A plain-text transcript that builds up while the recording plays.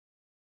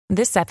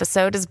This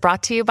episode is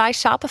brought to you by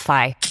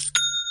Shopify.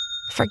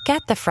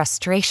 Forget the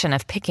frustration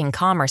of picking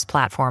commerce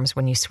platforms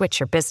when you switch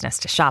your business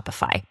to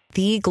Shopify,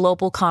 the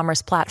global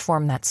commerce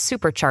platform that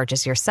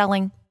supercharges your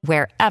selling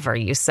wherever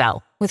you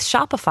sell. With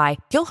Shopify,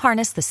 you'll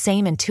harness the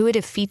same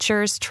intuitive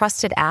features,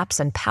 trusted apps,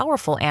 and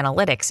powerful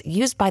analytics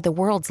used by the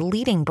world's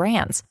leading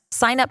brands.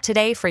 Sign up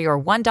today for your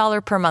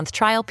 $1 per month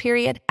trial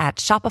period at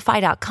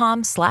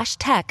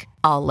shopify.com/tech,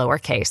 all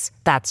lowercase.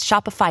 That's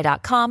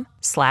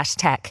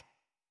shopify.com/tech.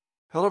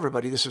 Hello,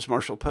 everybody. This is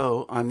Marshall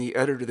Poe. I'm the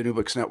editor of the New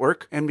Books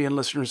Network. NBN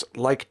listeners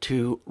like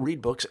to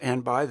read books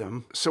and buy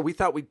them. So we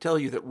thought we'd tell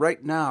you that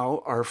right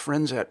now, our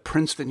friends at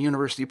Princeton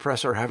University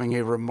Press are having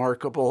a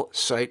remarkable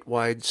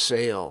site-wide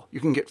sale. You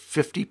can get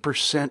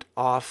 50%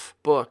 off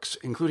books,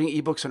 including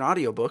ebooks and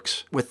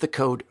audiobooks, with the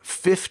code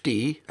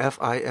 50,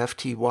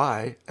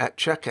 F-I-F-T-Y, at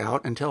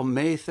checkout until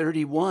May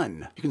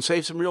 31. You can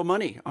save some real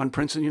money on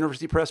Princeton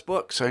University Press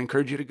books. I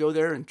encourage you to go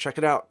there and check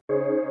it out.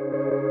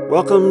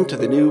 Welcome to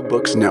the New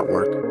Books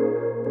Network.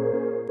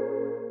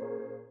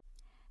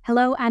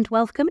 Hello and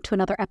welcome to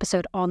another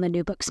episode on the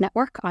New Books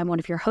Network. I'm one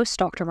of your hosts,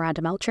 Dr.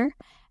 Miranda Melcher,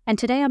 and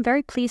today I'm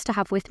very pleased to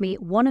have with me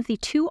one of the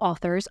two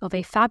authors of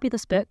a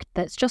fabulous book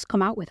that's just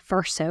come out with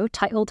Verso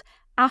titled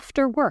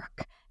After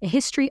Work, A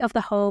History of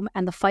the Home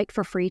and the Fight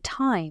for Free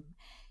Time.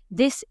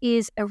 This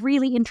is a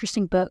really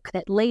interesting book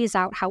that lays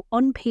out how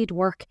unpaid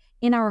work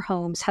in our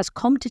homes has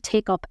come to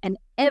take up an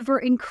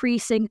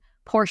ever-increasing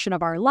portion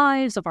of our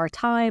lives, of our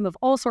time, of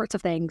all sorts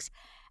of things,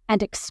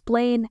 and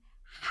explain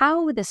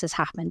how this has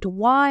happened,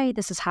 why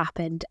this has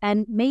happened,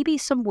 and maybe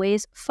some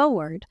ways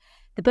forward.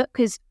 The book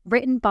is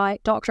written by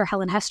Dr.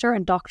 Helen Hester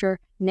and Dr.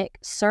 Nick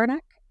Srnicek,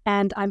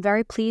 and I'm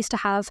very pleased to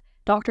have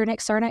Dr. Nick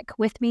Srnicek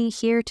with me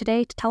here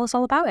today to tell us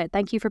all about it.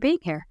 Thank you for being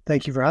here.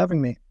 Thank you for having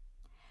me.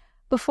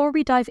 Before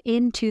we dive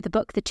into the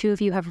book the two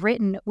of you have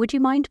written, would you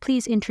mind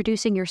please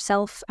introducing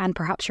yourself and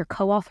perhaps your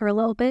co-author a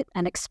little bit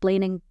and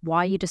explaining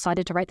why you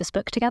decided to write this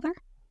book together?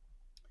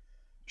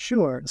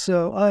 Sure.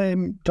 So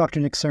I'm Dr.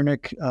 Nick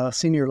Srnicek,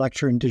 Senior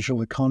Lecturer in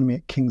Digital Economy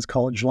at King's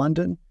College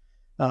London.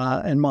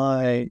 And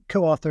my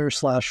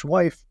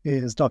co-author/wife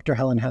is Dr.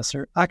 Helen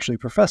Hester, actually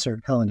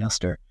Professor Helen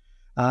Hester,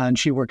 and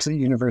she works at the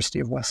University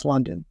of West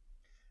London.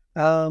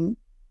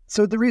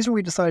 So the reason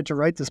we decided to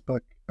write this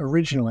book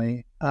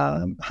originally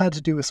had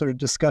to do with sort of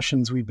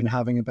discussions we've been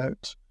having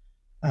about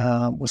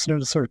what's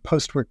known as sort of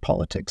post-work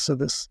politics. So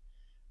this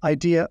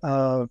idea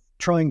of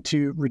trying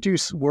to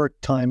reduce work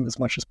time as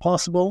much as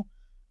possible,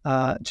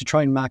 to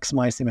try and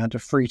maximize the amount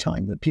of free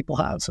time that people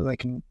have so they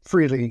can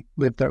freely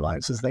live their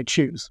lives as they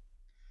choose.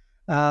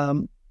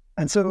 And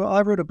so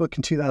I wrote a book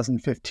in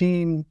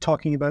 2015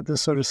 talking about this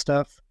sort of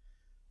stuff.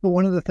 But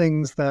one of the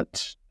things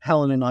that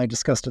Helen and I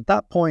discussed at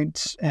that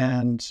point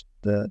and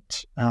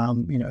that,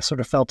 sort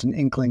of felt an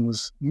inkling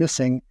was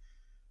missing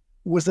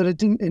was that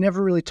it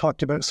never really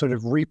talked about sort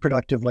of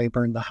reproductive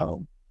labor in the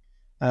home.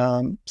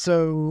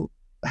 So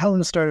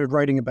Helen started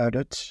writing about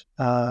it.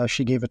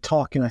 She gave a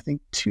talk in, I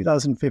think,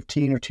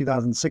 2015 or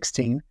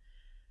 2016.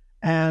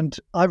 And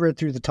I read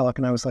through the talk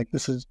and I was like,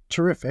 this is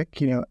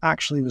terrific.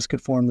 Actually, this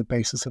could form the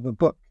basis of a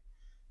book.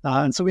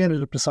 And so we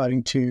ended up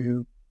deciding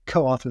to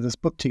co-author this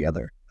book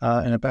together.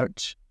 And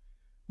about,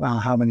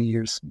 how many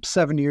years?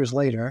 7 years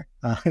later,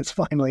 it's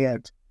finally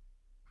out.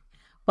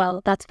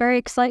 Well, that's very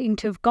exciting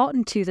to have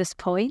gotten to this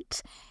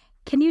point.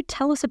 Can you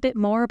tell us a bit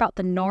more about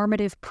the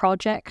normative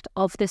project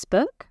of this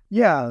book?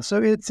 Yeah,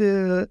 so it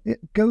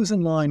goes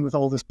in line with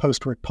all this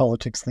post-work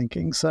politics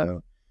thinking.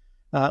 So,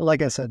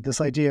 like I said,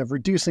 this idea of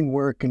reducing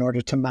work in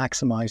order to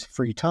maximize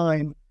free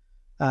time.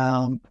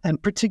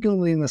 And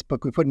particularly in this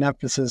book, we put an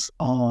emphasis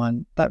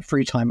on that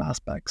free time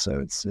aspect. So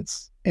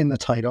it's in the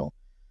title.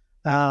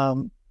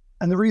 And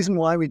the reason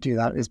why we do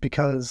that is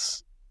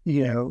because,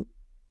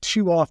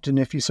 too often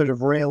if you sort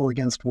of rail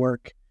against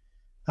work,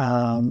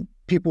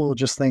 people will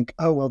just think,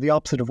 oh, well, the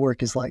opposite of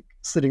work is like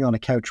sitting on a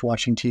couch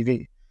watching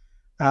TV.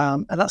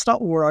 And that's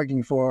not what we're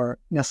arguing for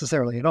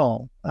necessarily at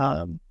all.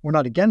 We're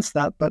not against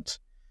that, but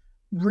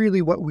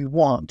really what we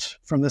want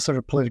from this sort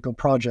of political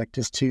project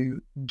is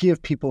to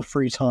give people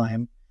free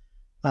time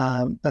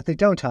that they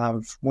don't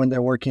have when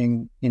they're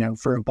working,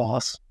 for a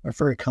boss or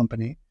for a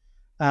company,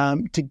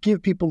 to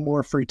give people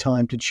more free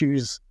time to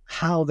choose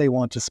how they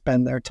want to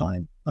spend their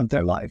time of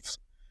their lives.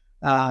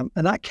 And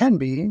that can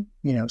be,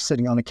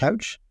 sitting on a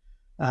couch.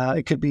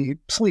 It could be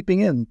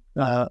sleeping in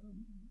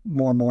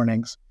more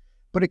mornings,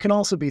 but it can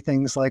also be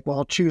things like,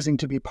 choosing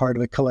to be part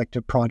of a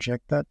collective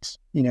project that,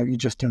 you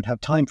just don't have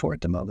time for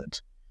at the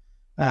moment.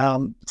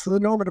 So the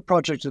normative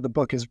project of the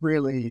book is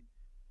really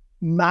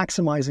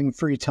maximizing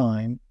free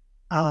time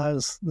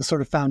as the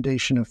sort of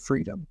foundation of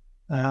freedom.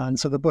 And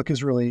so the book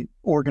is really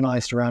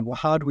organized around,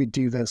 how do we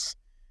do this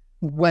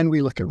when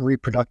we look at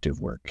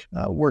reproductive work,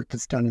 work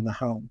that's done in the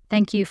home?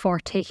 Thank you for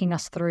taking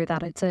us through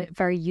that. It's a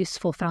very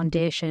useful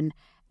foundation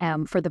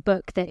for the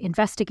book that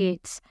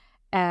investigates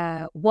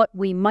what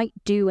we might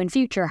do in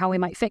future, how we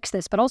might fix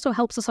this, but also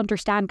helps us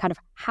understand kind of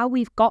how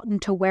we've gotten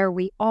to where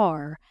we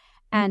are.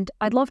 And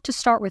I'd love to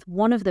start with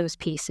one of those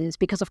pieces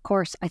because, of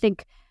course, I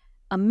think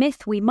a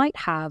myth we might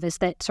have is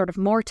that sort of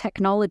more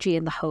technology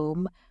in the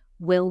home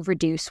will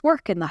reduce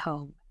work in the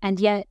home. And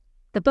yet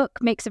the book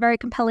makes a very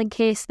compelling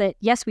case that,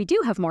 yes, we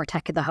do have more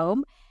tech in the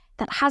home.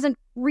 That hasn't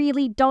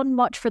really done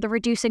much for the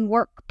reducing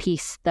work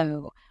piece,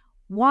 though.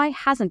 Why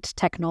hasn't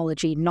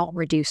technology not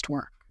reduced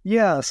work?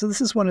 Yeah, so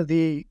this is one of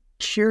the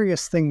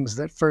curious things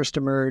that first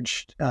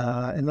emerged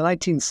in the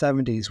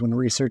 1970s when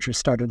researchers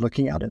started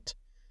looking at it.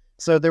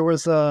 So there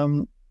was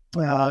Joan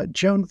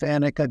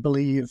Vanek, I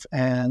believe,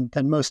 and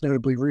then most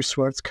notably Ruth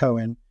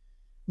Schwartz-Cohen,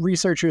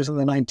 researchers in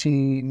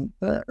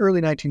the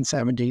early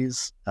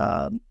 1970s,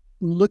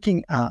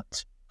 looking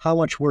at how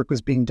much work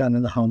was being done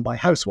in the home by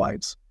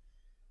housewives.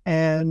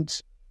 And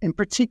in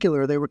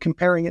particular, they were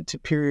comparing it to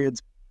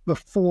periods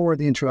before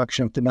the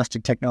introduction of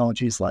domestic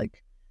technologies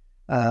like,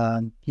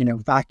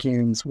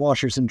 vacuums,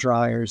 washers and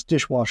dryers,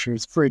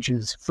 dishwashers,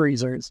 fridges,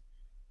 freezers.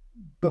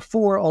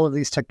 Before all of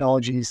these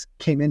technologies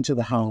came into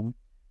the home,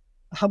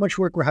 how much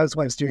work were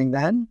housewives doing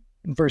then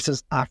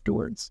versus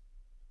afterwards?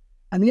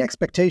 And the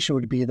expectation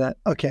would be that,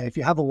 okay, if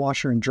you have a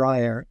washer and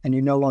dryer and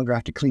you no longer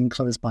have to clean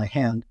clothes by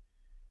hand,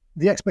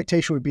 the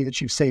expectation would be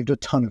that you've saved a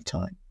ton of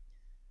time.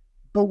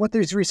 But what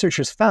these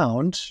researchers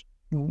found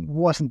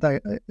was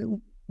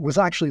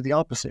actually the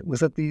opposite, was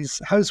that these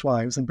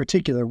housewives in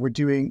particular were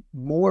doing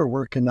more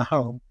work in the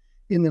home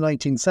in the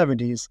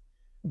 1970s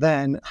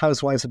than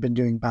housewives had been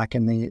doing back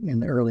in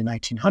the early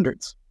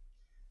 1900s.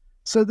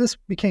 So this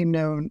became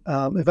known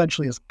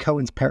eventually as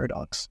Cohen's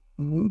paradox.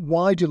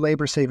 Why do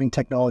labor-saving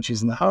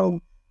technologies in the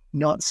home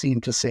not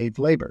seem to save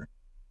labor?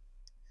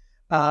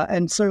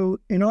 And so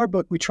in our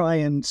book, we try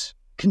and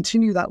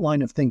continue that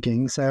line of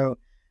thinking. So,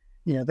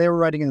 they were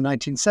writing in the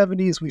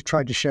 1970s. We've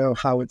tried to show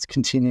how it's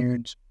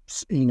continued,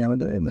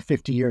 in the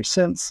 50 years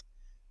since.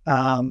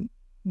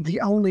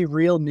 The only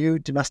real new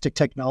domestic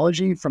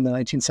technology from the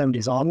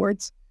 1970s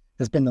onwards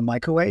has been the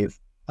microwave,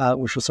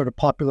 which was sort of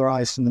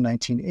popularized in the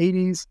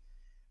 1980s.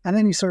 And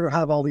then you sort of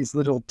have all these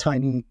little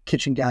tiny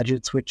kitchen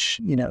gadgets, which,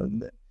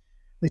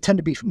 they tend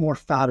to be more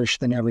faddish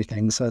than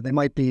everything. So they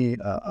might be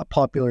a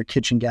popular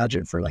kitchen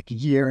gadget for like a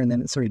year, and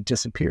then it sort of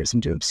disappears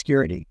into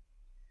obscurity.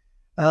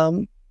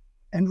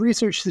 And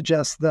research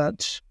suggests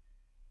that,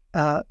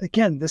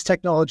 again, this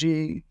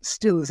technology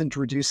still isn't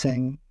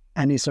reducing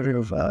any sort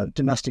of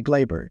domestic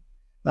labor,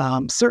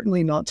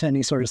 certainly not to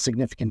any sort of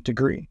significant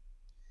degree.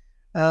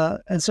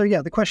 And so,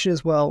 the question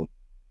is, well,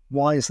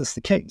 why is this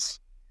the case?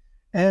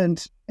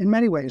 And in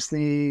many ways,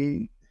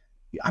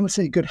 I would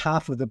say a good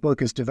half of the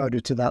book is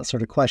devoted to that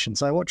sort of question.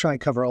 So I won't try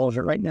and cover all of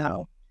it right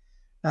now.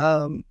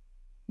 But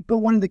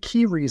one of the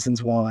key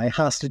reasons why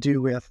has to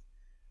do with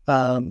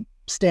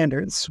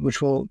standards,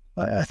 which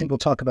I think we'll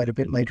talk about a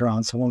bit later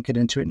on, so I won't get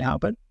into it now,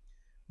 but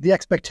the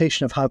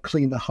expectation of how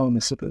clean the home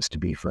is supposed to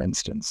be, for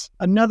instance.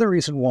 Another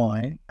reason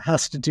why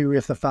has to do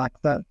with the fact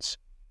that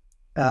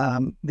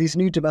these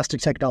new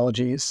domestic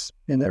technologies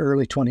in the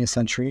early 20th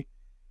century,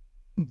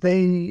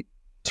 they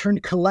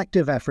turned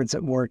collective efforts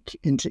at work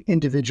into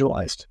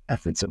individualized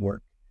efforts at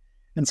work.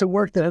 And so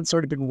work that had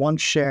sort of been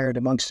once shared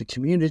amongst a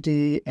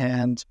community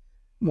and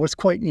was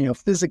quite,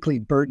 physically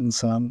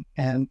burdensome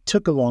and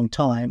took a long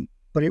time,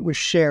 but it was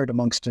shared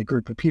amongst a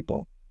group of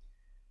people.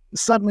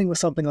 Suddenly with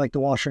something like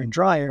the washer and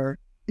dryer,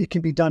 it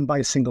can be done by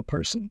a single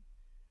person.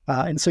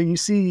 And so you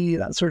see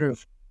that sort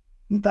of,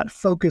 that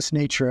focused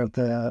nature of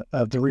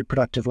the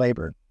reproductive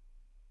labor.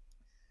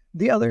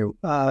 The other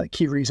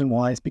key reason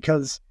why is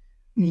because,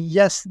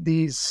 yes,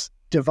 these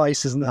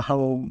devices in the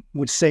home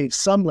would save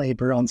some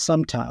labor on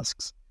some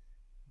tasks,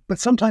 but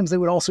sometimes they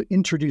would also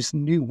introduce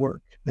new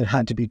work that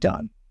had to be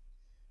done.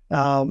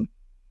 So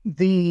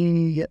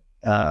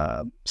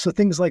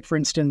things like, for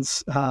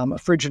instance, a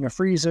fridge and a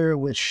freezer,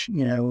 which,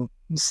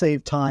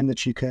 save time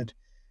that you could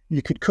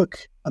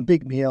cook a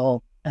big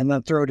meal and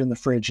then throw it in the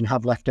fridge and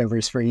have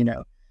leftovers for,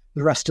 the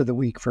rest of the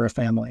week for a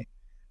family.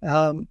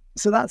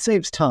 So that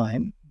saves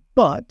time,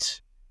 but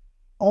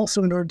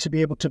also in order to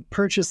be able to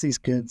purchase these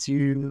goods,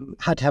 you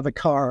had to have a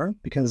car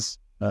because,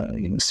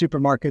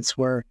 supermarkets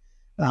were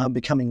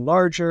becoming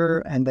larger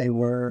and they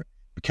were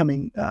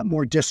becoming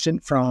more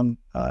distant from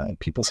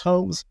people's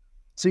homes.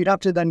 So you'd have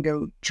to then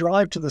go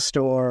drive to the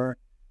store,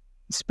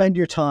 spend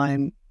your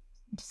time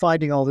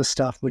finding all this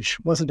stuff, which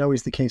wasn't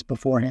always the case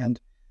beforehand,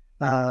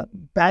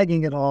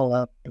 bagging it all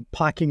up,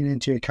 packing it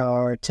into a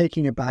car,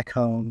 taking it back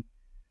home.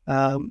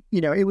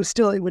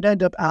 It would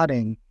end up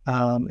adding,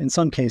 in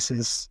some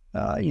cases,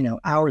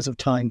 hours of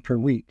time per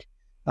week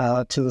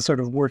to the sort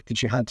of work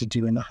that you had to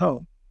do in the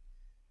home.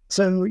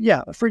 So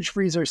a fridge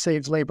freezer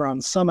saves labor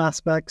on some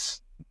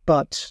aspects,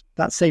 but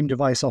that same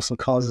device also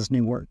causes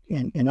new work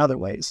in other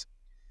ways.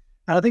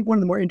 And I think one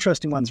of the more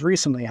interesting ones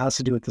recently has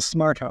to do with the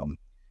smart home.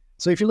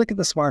 So if you look at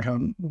the smart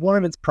home, one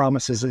of its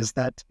promises is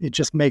that it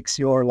just makes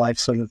your life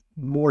sort of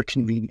more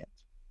convenient.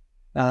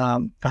 I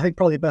think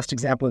probably the best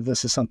example of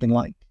this is something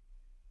like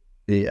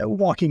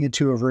walking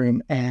into a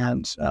room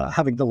and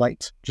having the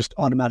light just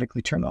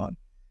automatically turn on.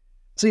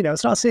 So,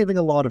 it's not saving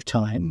a lot of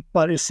time,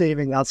 but it's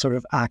saving that sort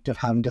of act of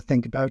having to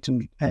think about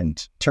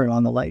and turn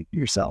on the light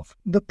yourself.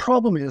 The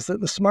problem is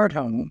that the smart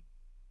home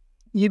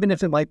even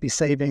if it might be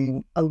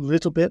saving a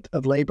little bit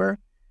of labor,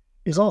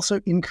 is also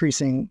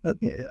increasing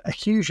a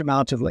huge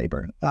amount of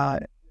labor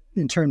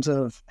in terms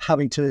of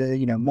having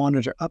to,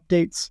 monitor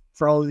updates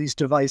for all of these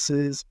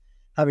devices,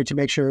 having to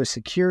make sure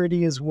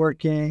security is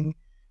working,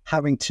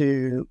 having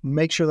to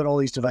make sure that all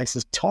these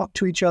devices talk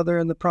to each other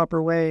in the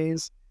proper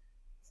ways,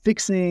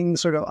 fixing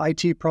sort of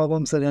IT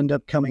problems that end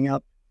up coming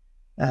up.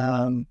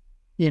 The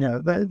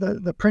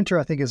printer,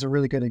 I think, is a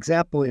really good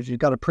example. If you've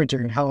got a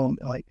printer at home,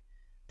 like,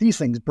 these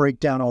things break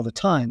down all the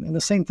time. And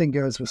the same thing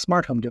goes with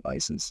smart home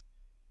devices.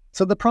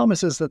 So the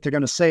promise is that they're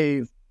going to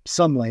save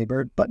some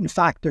labor, but in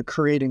fact, they're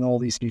creating all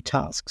these new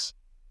tasks.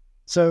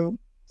 So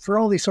for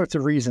all these sorts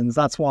of reasons,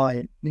 that's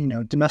why,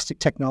 domestic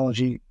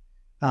technology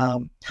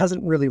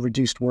hasn't really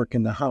reduced work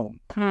in the home.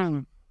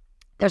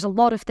 There's a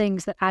lot of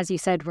things that, as you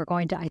said, we're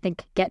going to, I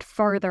think, get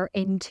further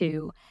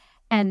into.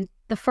 And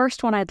the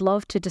first one I'd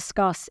love to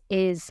discuss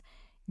is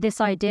this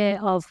idea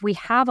of we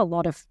have a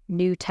lot of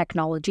new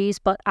technologies,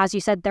 but as you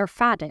said, they're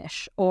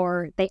faddish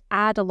or they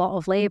add a lot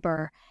of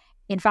labor.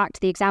 In fact,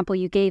 the example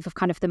you gave of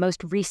kind of the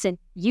most recent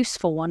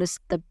useful one is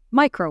the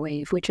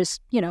microwave, which is,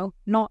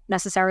 not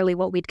necessarily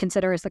what we'd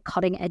consider as the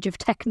cutting edge of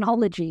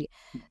technology.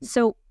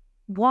 So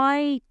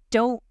why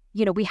don't,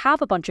 we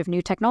have a bunch of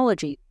new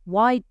technology.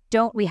 Why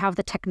don't we have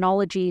the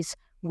technologies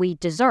we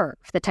deserve,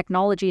 the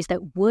technologies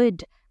that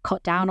would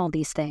cut down on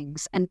these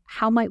things, and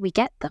how might we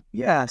get them?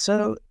 Yeah,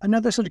 so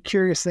another sort of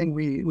curious thing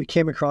we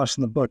came across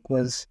in the book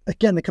was,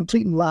 again, the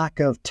complete lack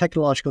of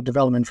technological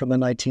development from the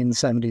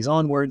 1970s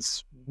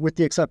onwards, with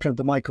the exception of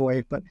the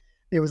microwave, but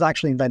it was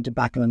actually invented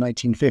back in the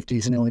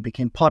 1950s and only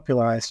became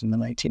popularized in the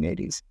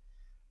 1980s.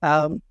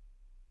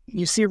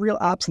 You see a real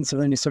absence of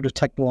any sort of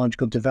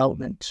technological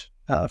development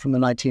from the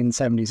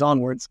 1970s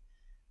onwards.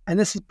 And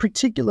this is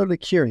particularly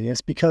curious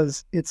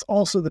because it's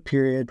also the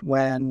period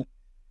when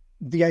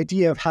the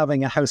idea of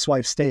having a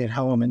housewife stay at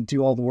home and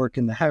do all the work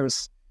in the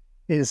house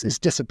is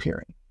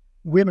disappearing.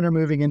 Women are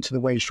moving into the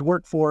waged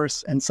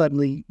workforce, and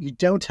suddenly you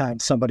don't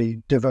have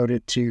somebody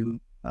devoted to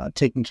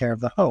taking care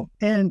of the home.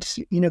 And,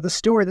 the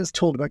story that's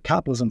told about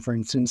capitalism, for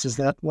instance, is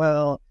that,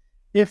 well,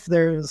 if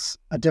there's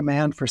a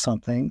demand for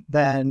something,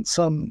 then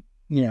some,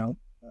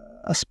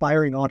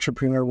 aspiring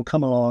entrepreneur will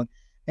come along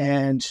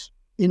and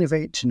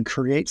innovate and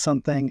create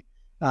something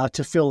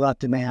to fill that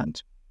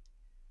demand.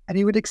 And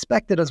you would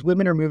expect that as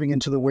women are moving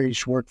into the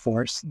waged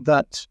workforce,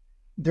 that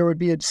there would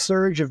be a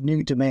surge of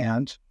new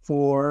demand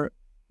for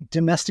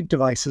domestic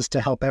devices to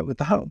help out with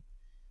the home.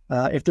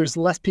 If there's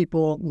less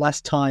people,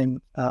 less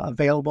time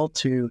available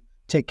to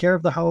take care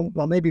of the home,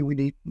 well, maybe we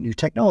need new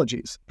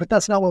technologies. But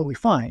that's not what we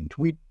find.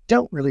 We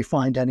don't really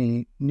find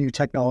any new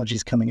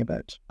technologies coming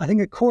about. I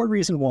think a core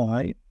reason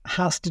why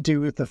has to do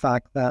with the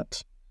fact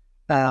that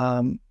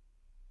the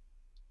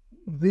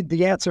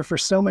answer for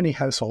so many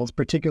households,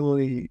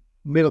 particularly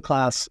middle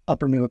class,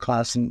 upper middle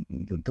class, and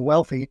the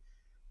wealthy,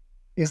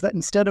 is that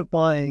instead of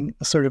buying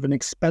a sort of an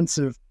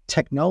expensive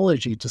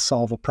technology to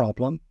solve a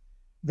problem,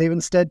 they've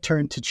instead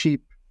turned to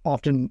cheap,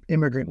 often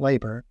immigrant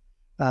labor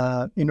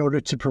in order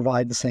to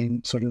provide the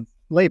same sort of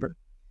labor.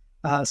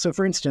 So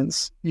for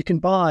instance, you can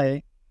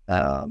buy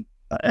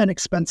an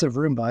expensive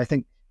Roomba. I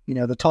think,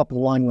 the top of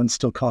the line one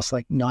still costs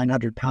like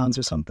 £900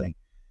 or something.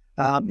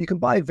 You can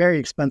buy a very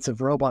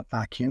expensive robot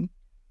vacuum,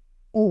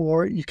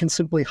 or you can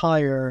simply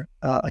hire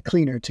a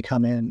cleaner to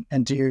come in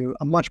and do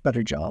a much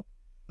better job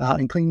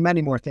and clean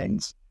many more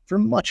things for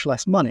much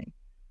less money.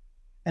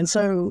 And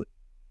so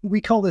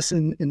we call this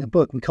in the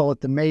book, we call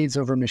it the maids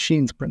over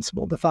machines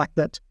principle, the fact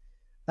that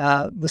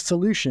the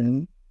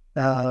solution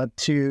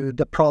to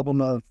the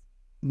problem of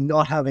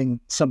not having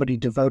somebody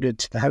devoted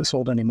to the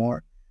household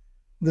anymore,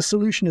 the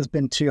solution has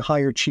been to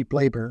hire cheap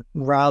labor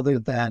rather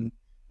than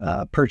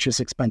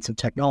purchase expensive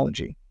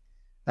technology.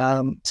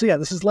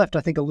 This has left,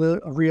 I think, a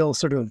real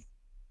sort of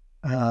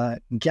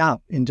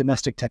gap in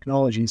domestic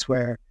technologies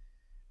where,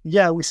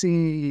 we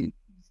see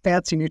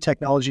fancy new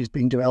technologies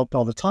being developed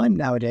all the time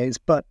nowadays,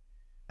 but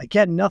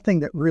again,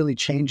 nothing that really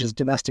changes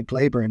domestic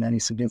labor in any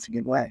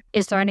significant way.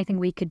 Is there anything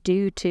we could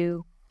do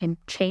to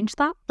change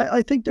that?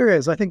 I think there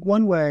is. I think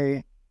one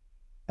way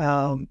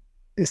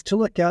is to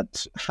look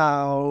at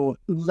how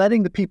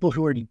letting the people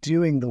who are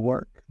doing the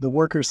work, the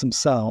workers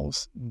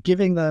themselves,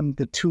 giving them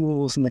the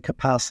tools and the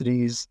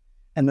capacities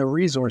and the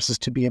resources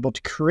to be able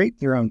to create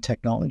their own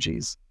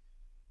technologies.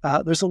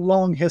 There's a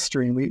long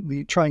history, and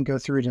we try and go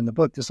through it in the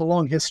book. There's a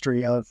long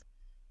history of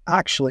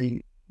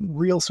actually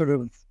real sort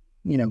of,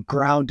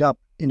 ground up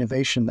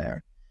innovation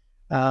there.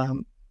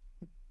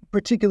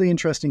 Particularly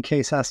interesting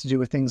case has to do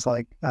with things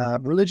like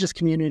religious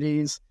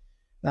communities,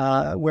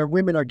 where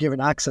women are given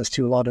access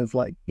to a lot of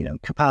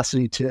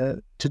capacity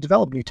to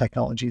develop new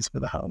technologies for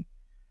the home.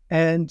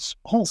 And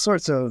all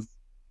sorts of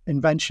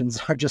inventions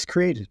are just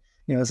created.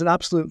 There's an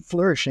absolute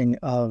flourishing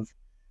of,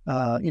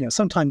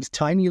 sometimes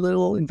tiny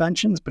little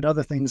inventions, but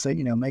other things that,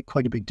 make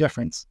quite a big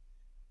difference.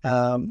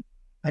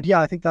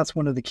 I think that's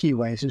one of the key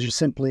ways, is just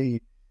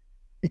simply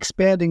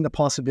expanding the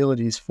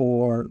possibilities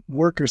for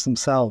workers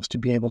themselves to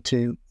be able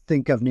to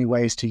think of new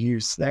ways to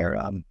use their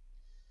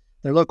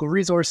local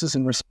resources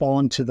and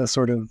respond to the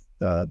sort of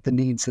the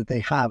needs that they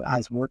have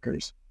as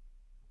workers.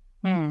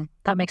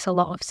 That makes a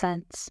lot of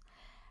sense.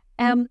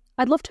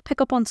 I'd love to pick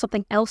up on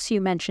something else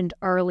you mentioned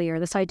earlier,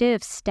 this idea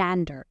of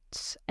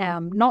standards,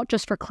 not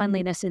just for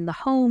cleanliness in the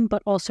home,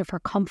 but also for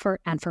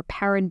comfort and for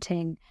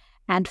parenting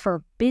and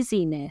for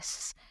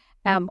busyness.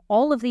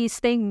 All of these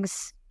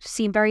things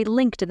seem very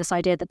linked to this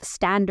idea that the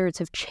standards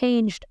have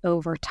changed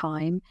over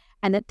time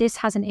and that this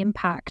has an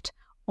impact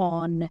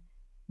on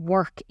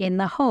work in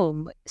the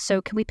home.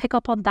 So can we pick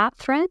up on that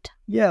thread?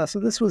 Yeah, so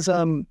this was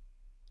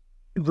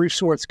Ruth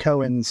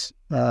Schwartz-Cohen's,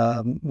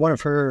 one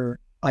of her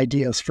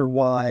ideas for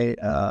why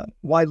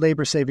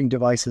labor-saving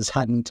devices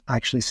hadn't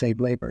actually saved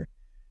labor.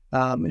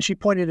 And she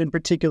pointed in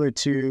particular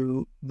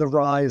to the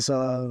rise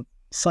of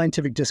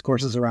scientific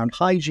discourses around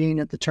hygiene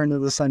at the turn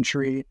of the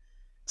century.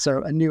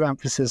 So a new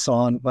emphasis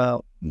on,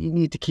 well, you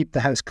need to keep the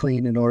house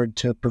clean in order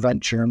to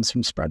prevent germs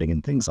from spreading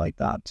and things like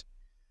that.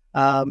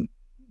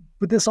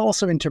 But this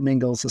also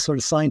intermingles, the sort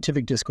of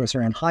scientific discourse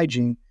around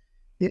hygiene,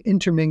 it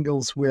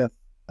intermingles with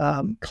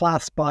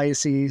class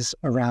biases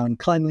around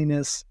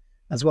cleanliness,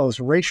 as well as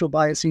racial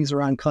biases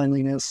around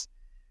cleanliness,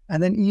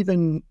 and then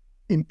even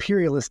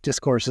imperialist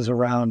discourses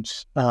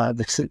around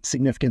the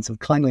significance of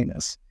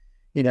cleanliness.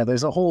 You know,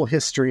 there's a whole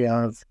history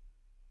of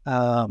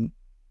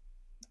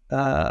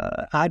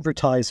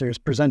advertisers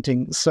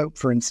presenting soap,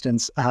 for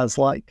instance, as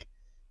like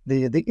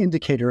the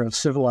indicator of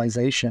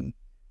civilization.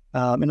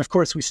 And of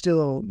course, we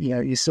still,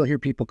 you still hear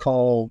people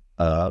call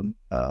the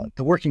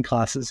working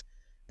classes,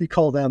 they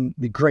call them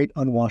the great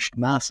unwashed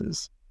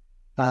masses.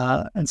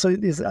 And so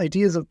these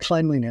ideas of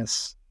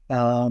cleanliness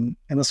and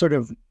the sort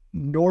of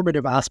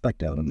normative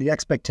aspect of them, the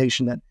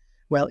expectation that,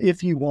 well,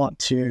 if you want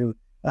to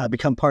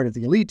become part of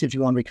the elite, if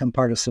you want to become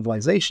part of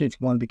civilization, if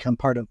you want to become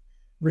part of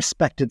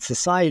respected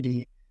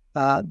society,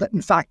 that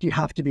in fact you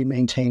have to be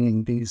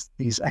maintaining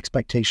these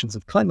expectations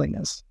of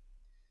cleanliness.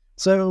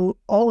 So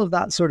all of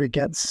that sort of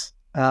gets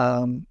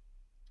played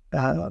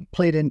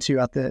into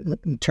at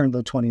the turn of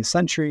the 20th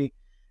century.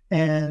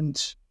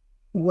 And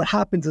what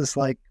happens is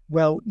like,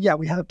 well, yeah,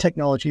 we have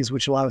technologies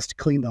which allow us to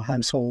clean the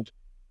household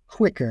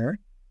quicker,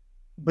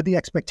 but the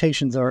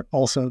expectations are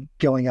also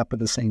going up at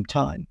the same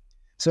time.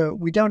 So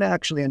we don't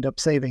actually end up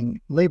saving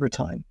labor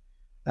time.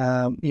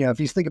 If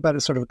you think about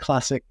a sort of a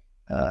classic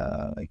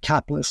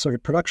capitalist sort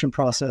of production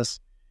process,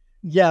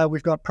 yeah,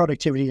 we've got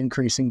productivity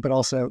increasing, but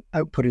also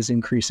output is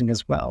increasing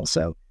as well.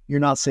 So you're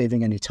not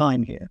saving any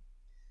time here.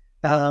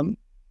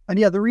 And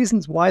yeah, the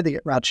reasons why they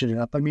get ratcheted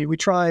up, I mean, we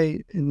try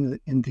in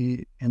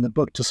the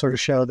book to sort of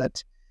show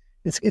that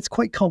it's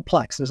quite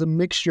complex. There's a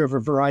mixture of a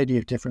variety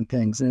of different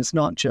things. And it's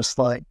not just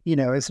like,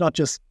 it's not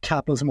just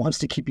capitalism wants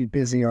to keep you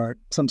busy or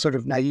some sort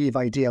of naive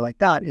idea like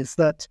that. It's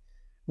that,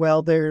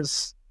 well,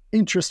 there's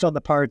interest on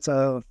the parts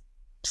of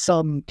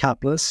some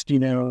capitalists,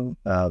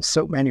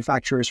 soap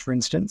manufacturers, for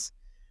instance,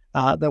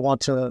 that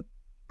want to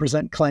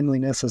present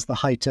cleanliness as the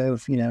height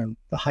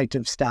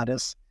of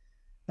status.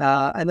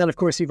 And then, of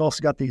course, you've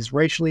also got these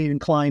racially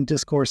inclined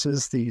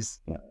discourses, these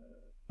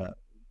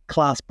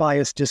class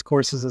bias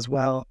discourses as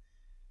well.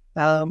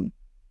 And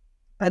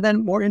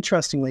then more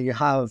interestingly, you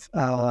have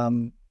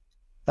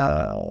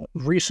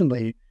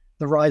recently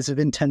the rise of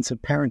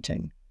intensive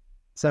parenting.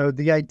 So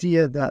the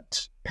idea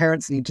that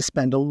parents need to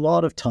spend a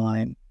lot of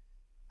time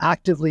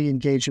actively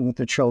engaging with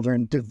their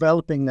children,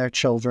 developing their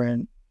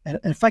children, and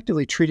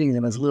effectively treating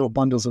them as little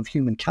bundles of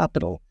human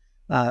capital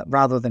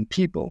rather than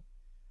people.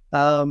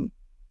 And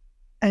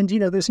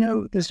there's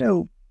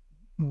no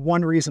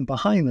one reason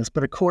behind this,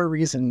 but a core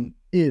reason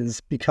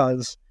is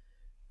because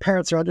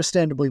parents are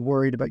understandably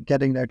worried about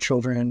getting their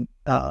children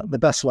the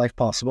best life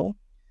possible.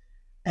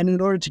 And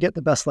in order to get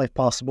the best life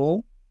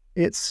possible,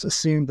 it's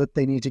assumed that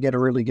they need to get a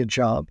really good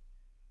job.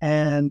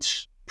 And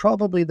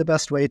probably the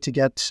best way to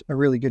get a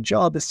really good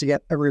job is to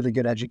get a really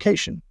good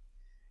education.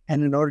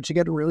 And in order to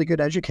get a really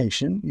good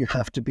education, you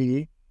have to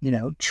be,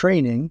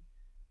 training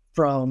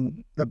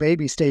from the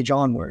baby stage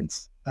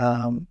onwards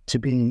to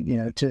be,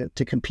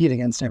 to compete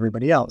against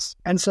everybody else.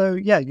 And so,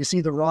 yeah, you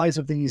see the rise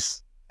of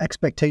these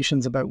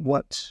expectations about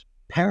what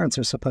parents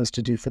are supposed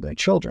to do for their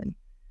children.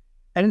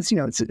 And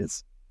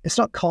it's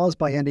not caused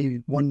by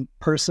any one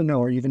person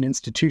or even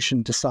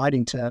institution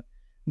deciding to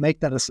make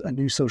that a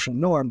new social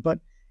norm, but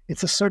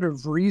it's a sort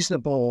of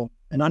reasonable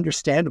and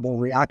understandable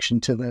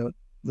reaction to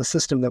the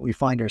system that we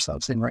find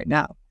ourselves in right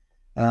now.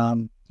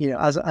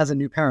 As a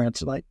new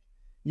parent, like,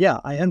 yeah,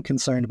 I am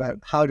concerned about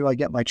how do I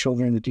get my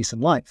children a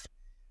decent life.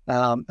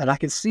 And I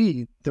can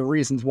see the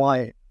reasons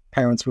why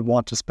parents would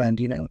want to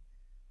spend,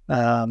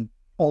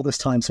 all this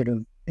time sort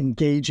of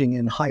engaging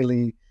in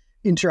highly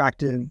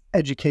interactive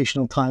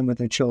educational time with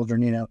their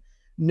children,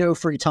 no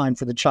free time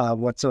for the child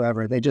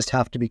whatsoever. They just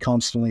have to be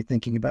constantly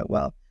thinking about,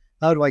 well,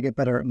 how do I get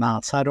better at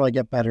maths? How do I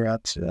get better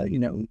at,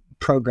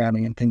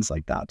 programming and things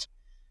like that?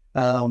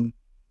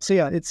 So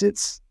yeah,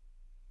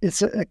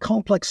 it's a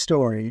complex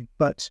story,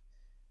 but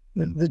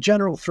the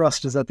general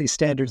thrust is that these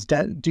standards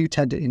do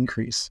tend to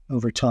increase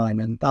over time.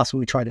 And that's what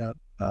we try to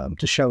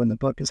show in the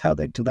book, is how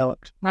they've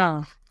developed.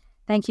 Wow.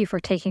 Thank you for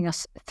taking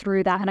us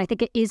through that. And I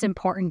think it is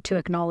important to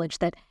acknowledge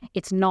that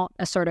it's not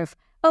a sort of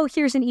oh,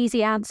 here's an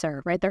easy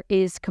answer, right? There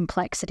is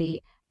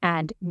complexity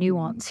and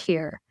nuance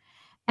here.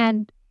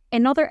 And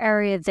another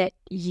area that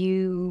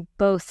you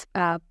both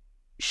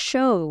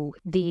show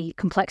the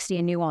complexity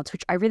and nuance,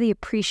 which I really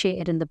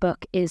appreciated in the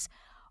book, is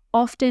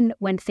often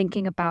when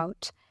thinking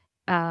about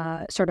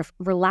sort of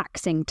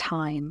relaxing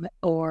time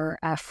or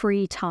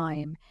free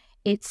time,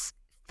 it's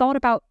thought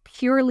about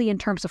purely in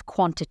terms of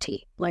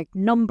quantity, like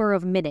number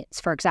of minutes,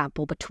 for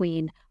example,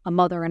 between a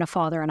mother and a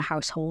father in a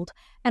household.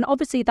 And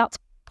obviously that's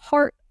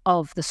part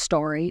of the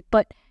story,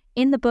 but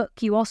in the book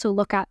you also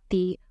look at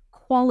the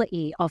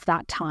quality of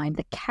that time,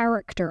 the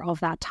character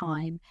of that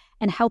time,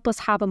 and help us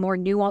have a more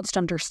nuanced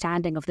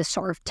understanding of this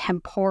sort of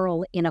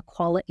temporal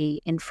inequality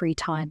in free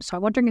time. So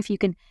I'm wondering if you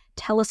can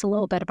tell us a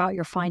little bit about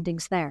your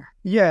findings there.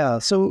 Yeah,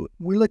 so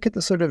we look at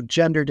the sort of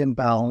gendered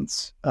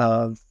imbalance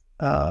of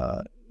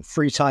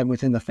free time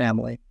within the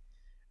family.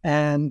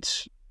 And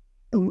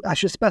I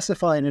should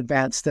specify in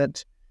advance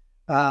that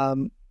a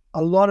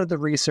lot of the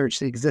research,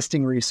 the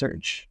existing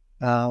research,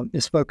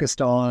 is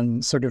focused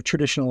on sort of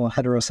traditional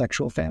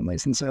heterosexual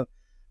families. And so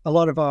a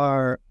lot of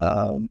our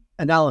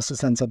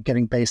analysis ends up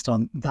getting based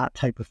on that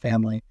type of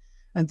family.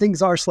 And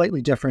things are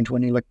slightly different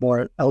when you look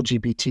more at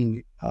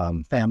LGBT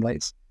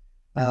families.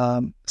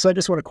 So I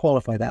just want to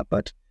qualify that.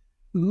 But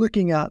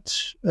looking at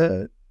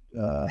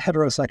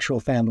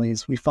heterosexual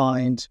families, we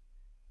find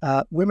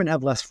women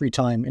have less free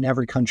time in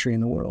every country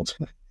in the world.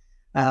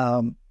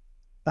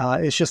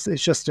 It's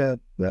just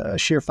a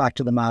sheer fact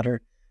of the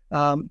matter.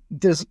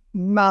 There's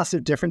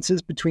massive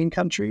differences between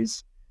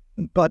countries,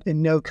 but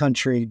in no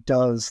country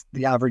does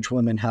the average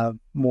woman have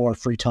more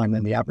free time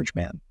than the average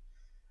man.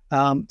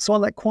 So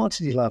on that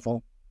quantity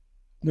level,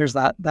 there's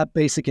that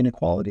basic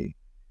inequality.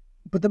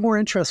 But the more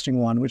interesting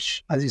one,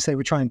 which, as you say,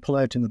 we try and pull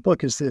out in the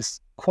book, is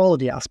this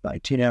quality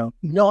aspect.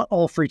 Not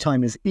all free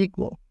time is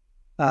equal.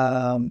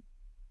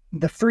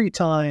 The free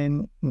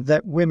time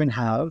that women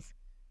have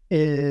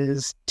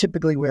is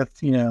typically with,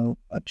 a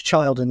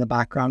child in the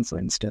background, for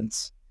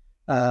instance.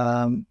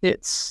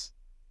 It's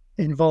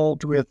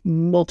involved with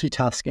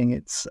multitasking.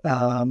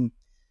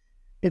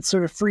 It's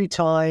sort of free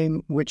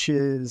time, which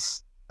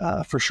is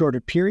for shorter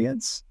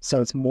periods.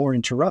 So it's more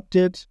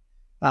interrupted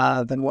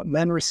than what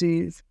men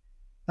receive.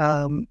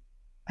 And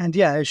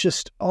yeah, it's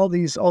just all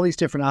these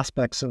different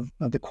aspects of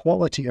the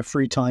quality of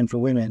free time for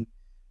women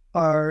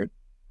are,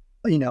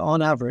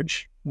 on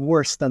average,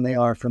 worse than they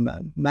are for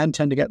men. Men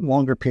tend to get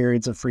longer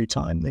periods of free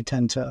time. They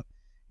tend to,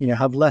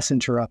 have less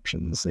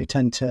interruptions. They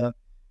tend to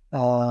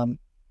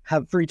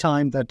have free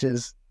time that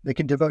is they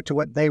can devote to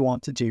what they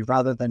want to do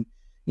rather than,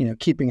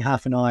 keeping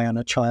half an eye on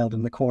a child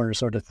in the corner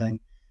sort of thing.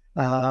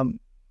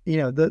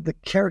 The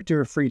character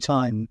of free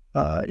time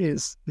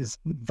is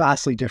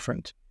vastly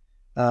different.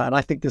 And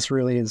I think this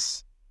really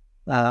is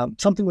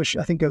something which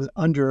I think goes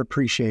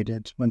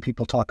underappreciated when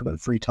people talk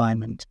about free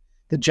time and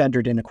the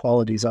gendered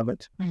inequalities of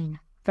it.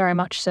 Very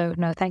much so.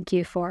 No, thank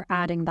you for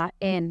adding that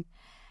in.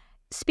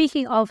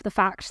 Speaking of the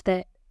fact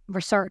that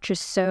research is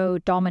so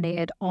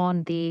dominated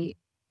on the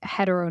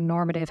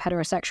heteronormative,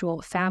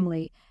 heterosexual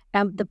family,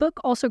 the book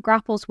also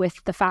grapples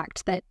with the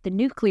fact that the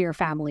nuclear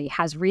family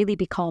has really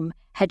become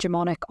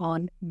hegemonic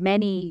on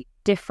many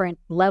different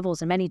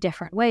levels in many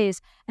different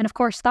ways. And of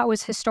course, that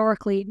was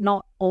historically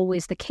not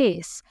always the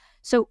case.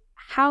 So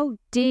how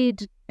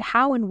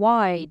and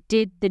why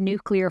did the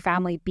nuclear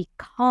family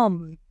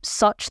become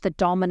such the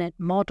dominant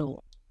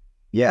model?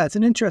 Yeah, it's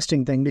an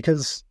interesting thing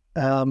because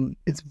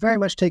it's very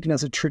much taken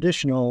as a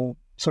traditional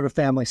sort of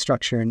family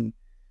structure. And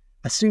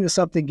as soon as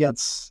something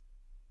gets,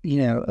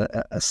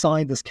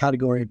 assigned this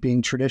category of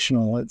being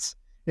traditional, it's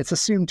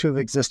assumed to have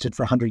existed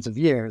for hundreds of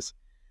years.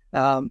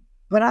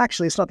 But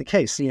actually, it's not the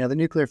case. The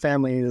nuclear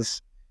family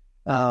is,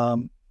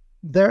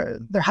 there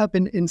have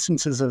been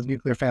instances of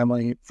nuclear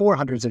family for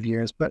hundreds of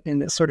years, but in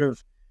this sort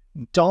of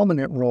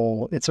dominant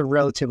role, it's a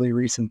relatively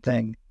recent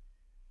thing.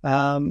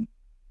 The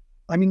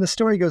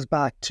story goes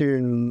back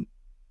to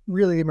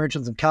really the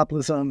emergence of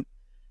capitalism.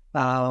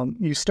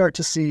 You start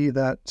to see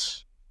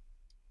that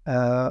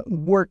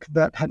work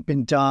that had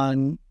been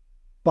done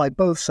by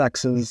both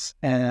sexes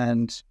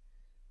and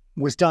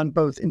was done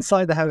both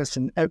inside the house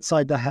and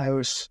outside the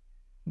house,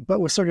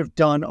 but was sort of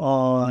done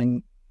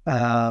on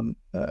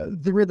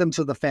the rhythms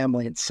of the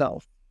family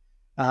itself,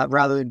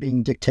 rather than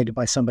being dictated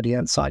by somebody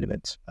outside of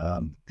it.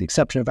 The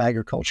exception of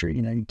agriculture,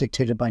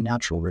 dictated by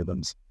natural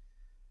rhythms.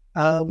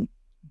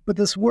 But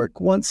this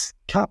work, once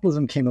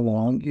capitalism came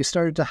along, you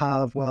started to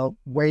have,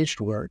 waged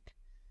work.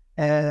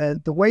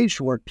 And the waged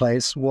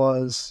workplace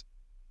was,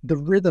 the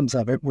rhythms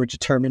of it were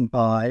determined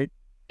by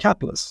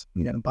capitalists,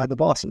 by the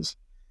bosses.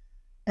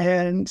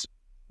 And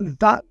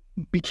that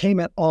became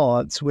at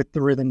odds with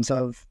the rhythms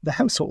of the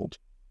household.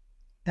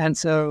 And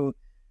so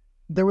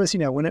there was,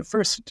 when it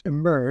first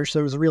emerged,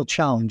 there was a real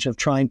challenge of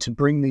trying to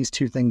bring these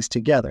two things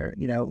together,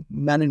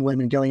 men and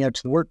women going out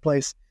to the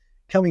workplace,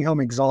 coming home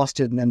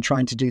exhausted, and then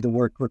trying to do the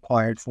work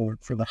required for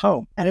the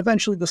home. And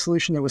eventually the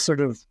solution that was sort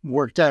of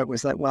worked out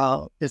was that,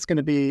 it's going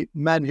to be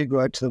men who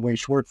go out to the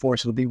waged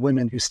workforce, it'll be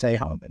women who stay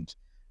home. And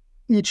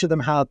each of them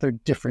had their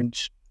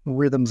different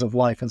rhythms of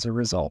life as a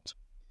result.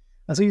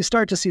 And so you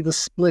start to see the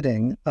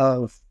splitting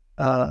of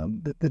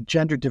the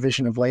gender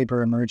division of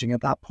labor emerging at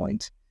that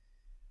point.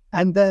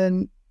 And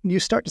then you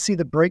start to see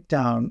the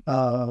breakdown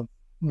of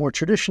more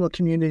traditional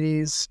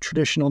communities,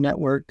 traditional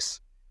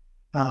networks,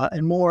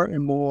 and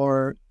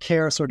more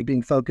care sort of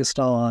being focused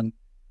on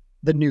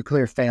the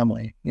nuclear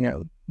family,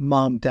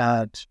 mom,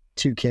 dad,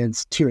 2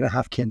 kids,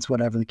 2.5 kids,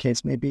 whatever the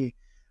case may be.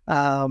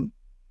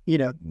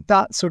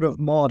 That sort of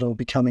model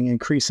becoming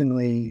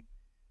increasingly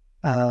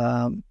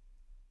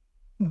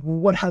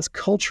what has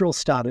cultural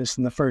status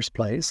in the first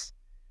place.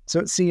 So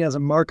it's seen as a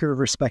marker of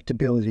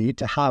respectability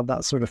to have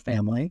that sort of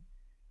family.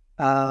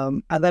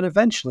 And then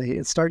eventually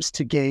it starts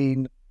to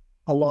gain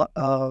a lot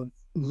of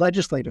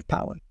legislative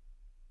power.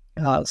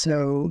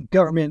 So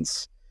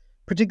governments,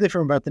 particularly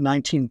from about the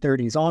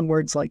 1930s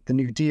onwards, like the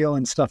New Deal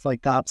and stuff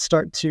like that,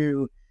 start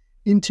to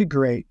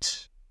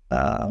integrate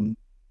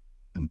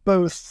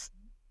both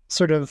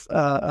sort of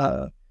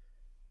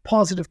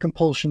positive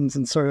compulsions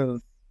and sort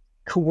of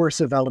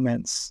coercive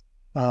elements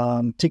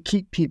to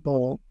keep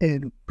people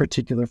in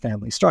particular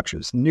family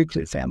structures,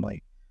 nuclear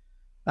family.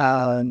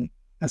 And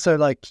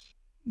so,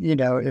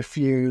 if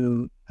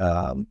you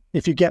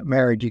get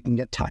married, you can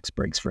get tax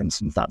breaks, for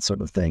instance, that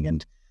sort of thing.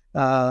 And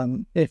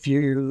if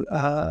you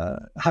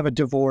have a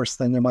divorce,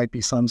 then there might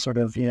be some sort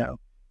of,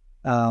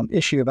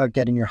 issue about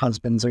getting your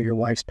husband's or your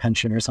wife's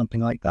pension or something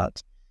like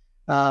that.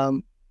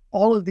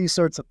 All of these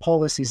sorts of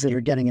policies that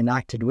are getting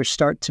enacted, which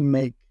start to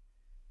make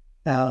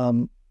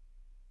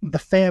the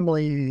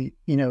family,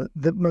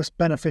 the most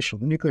beneficial,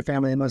 the nuclear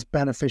family, the most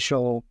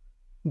beneficial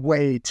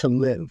way to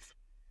live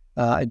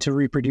and to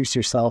reproduce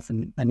yourself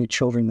and any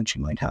children that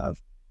you might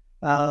have.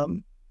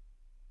 And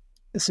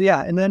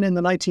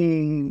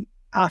then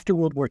after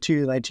World War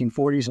II, the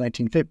 1940s,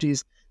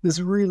 1950s, this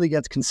really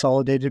gets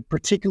consolidated,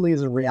 particularly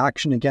as a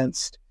reaction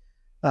against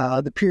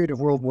the period of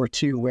World War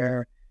II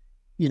where,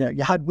 you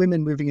had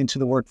women moving into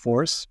the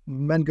workforce,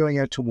 men going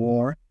out to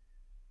war.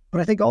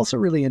 But I think also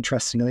really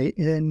interestingly,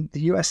 in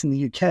the US and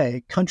the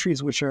UK,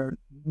 countries which are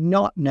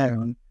not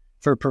known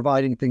for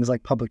providing things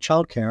like public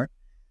childcare,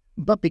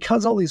 but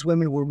because all these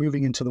women were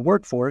moving into the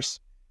workforce,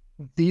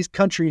 these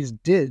countries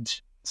did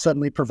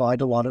suddenly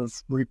provide a lot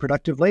of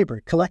reproductive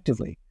labor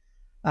collectively.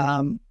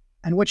 And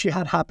what you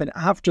had happen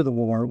after the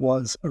war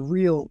was a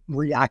real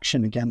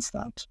reaction against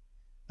that.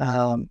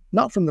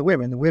 Not from the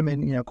women. The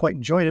women, quite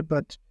enjoyed it,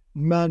 but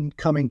men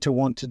coming to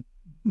want to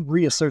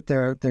reassert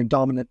their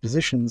dominant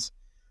positions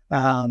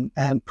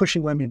and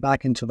pushing women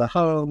back into the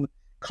home,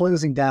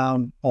 closing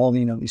down all,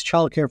 these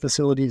childcare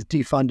facilities,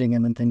 defunding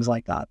them and things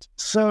like that.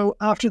 So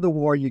after the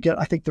war, you get,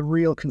 I think, the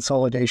real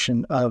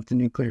consolidation of the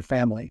nuclear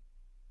family.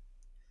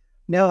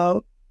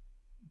 Now,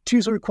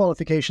 2 sort of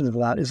qualifications of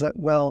that is that,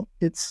 well,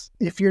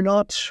 if you're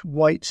not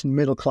white and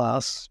middle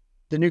class,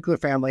 the nuclear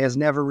family has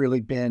never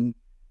really been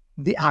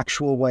the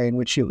actual way in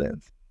which you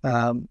live.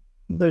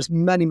 There's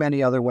many,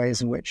 many other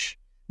ways in which,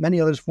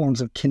 many other forms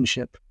of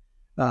kinship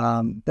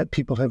that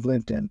people have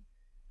lived in.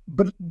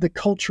 But the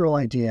cultural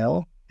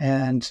ideal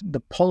and the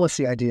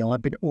policy ideal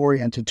have been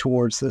oriented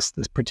towards this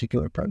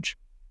particular approach.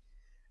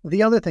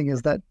 The other thing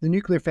is that the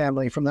nuclear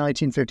family from the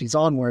 1950s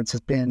onwards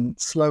has been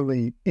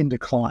slowly in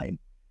decline.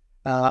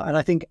 And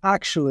I think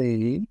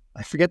actually,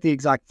 I forget the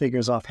exact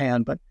figures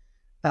offhand, but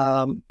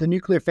the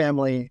nuclear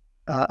family,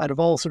 out of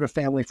all sort of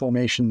family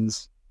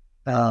formations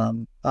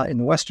in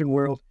the Western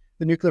world,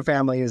 the nuclear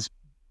family is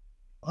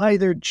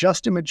either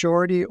just a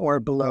majority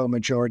or below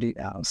majority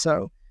now.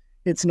 So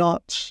it's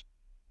not,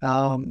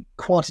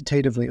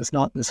 quantitatively, it's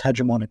not this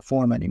hegemonic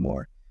form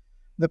anymore.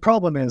 The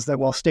problem is that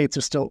while states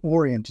are still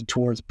oriented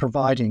towards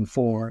providing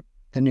for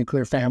the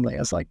nuclear family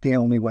as like the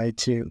only way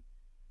to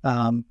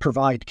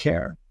provide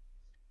care.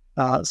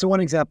 So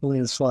one example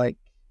is like,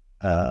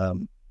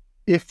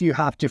 if you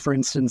have to, for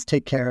instance,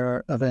 take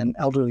care of an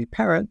elderly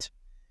parent,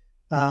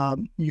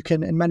 you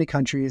can, in many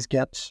countries,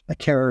 get a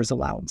carer's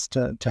allowance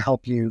to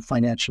help you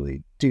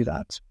financially do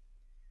that.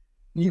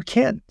 You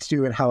can't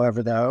do it,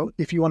 however, though,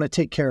 if you want to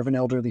take care of an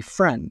elderly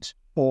friend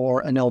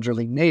or an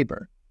elderly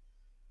neighbor.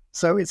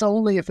 So it's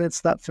only if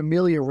it's that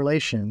familiar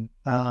relation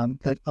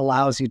that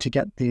allows you to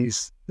get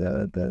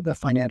the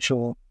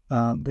financial,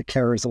 the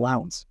carer's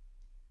allowance.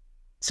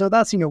 So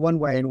that's, one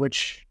way in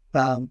which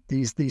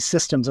these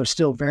systems are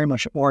still very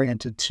much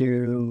oriented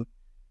to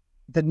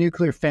the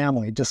nuclear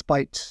family,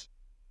 despite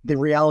the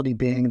reality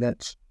being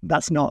that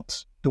that's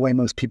not the way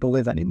most people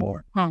live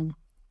anymore.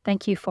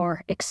 Thank you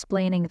for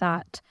explaining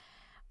that.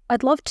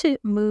 I'd love to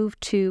move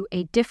to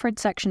a different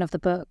section of the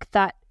book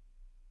that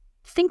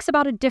thinks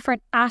about a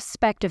different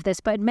aspect of this,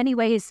 but in many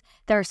ways,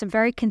 there are some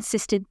very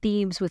consistent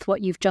themes with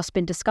what you've just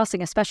been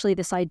discussing, especially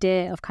this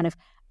idea of kind of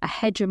a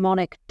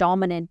hegemonic,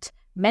 dominant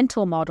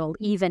mental model,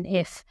 even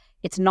if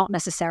it's not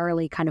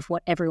necessarily kind of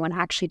what everyone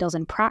actually does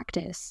in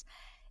practice.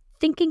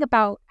 Thinking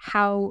about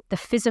how the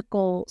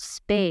physical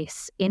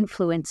space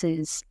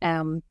influences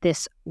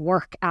this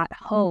work at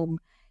home,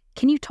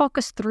 can you talk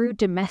us through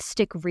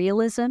domestic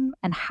realism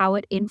and how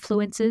it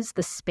influences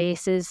the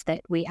spaces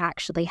that we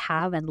actually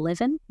have and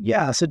live in?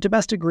 Yeah, so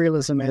domestic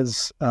realism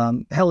is,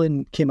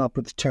 Helen came up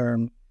with the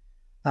term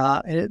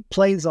And it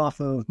plays off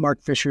of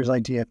Mark Fisher's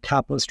idea of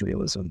capitalist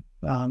realism.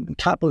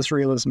 Capitalist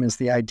realism is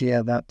the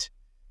idea that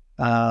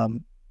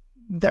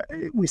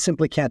we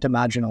simply can't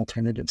imagine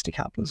alternatives to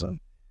capitalism.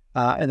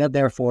 And that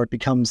therefore it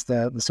becomes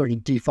the sort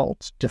of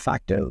default de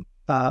facto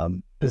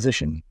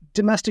position.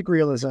 Domestic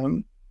realism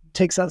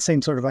takes that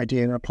same sort of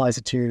idea and applies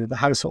it to the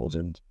household.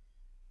 And,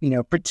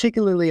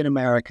 particularly in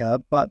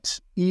America, but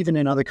even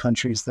in other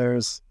countries,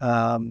 there's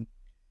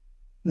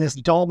this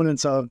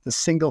dominance of the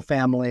single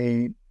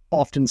family,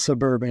 often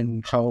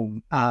suburban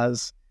home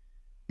as,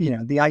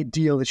 the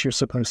ideal that you're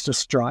supposed to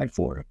strive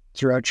for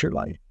throughout your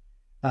life.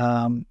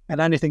 And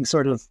anything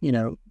sort of,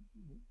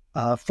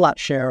 flat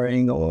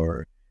sharing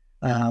or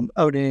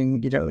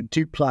owning,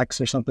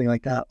 duplex or something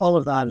like that, all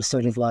of that is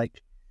sort of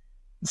like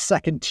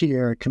second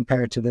tier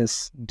compared to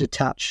this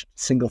detached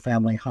single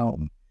family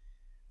home.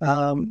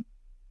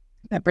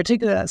 And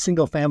particularly that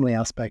single family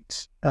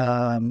aspect,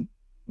 that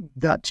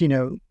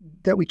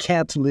we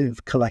can't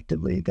live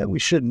collectively, that we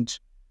shouldn't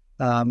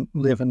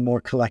live in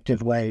more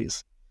collective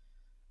ways.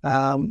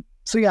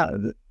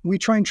 We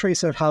try and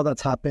trace out how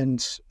that's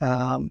happened.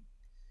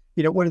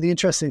 One of the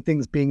interesting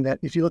things being that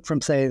if you look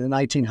from, say, the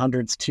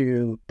 1900s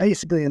to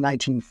basically the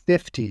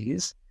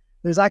 1950s,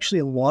 there's actually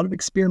a lot of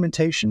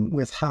experimentation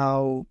with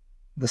how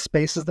the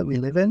spaces that we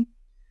live in.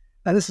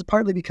 And this is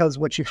partly because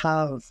what you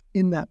have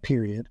in that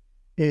period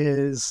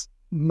is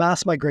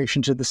mass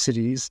migration to the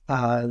cities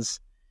as,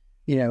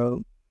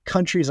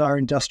 countries are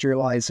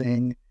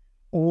industrializing,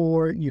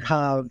 or you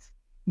have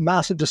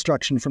massive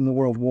destruction from the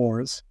world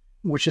wars,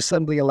 which is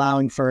suddenly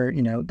allowing for,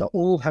 the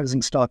old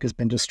housing stock has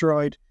been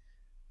destroyed.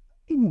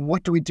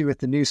 What do we do with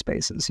the new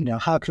spaces?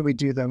 How can we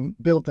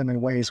build them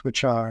in ways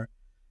which are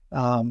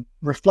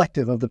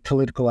reflective of the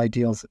political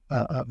ideals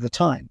of the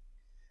time?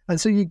 And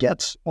so you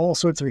get all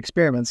sorts of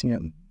experiments, a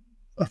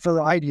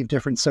variety of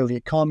different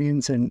Soviet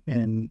communes in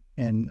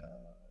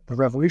the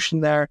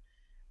revolution there.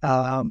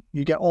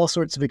 You get all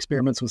sorts of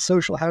experiments with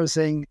social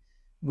housing.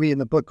 We in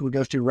the book would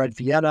go through Red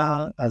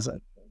Vienna as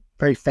a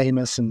very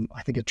famous and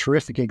I think a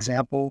terrific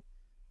example.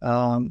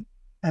 And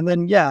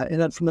then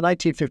from the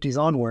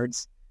 1950s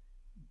onwards,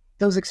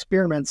 those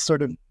experiments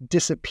sort of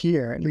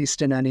disappear, at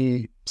least in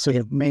any sort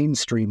of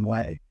mainstream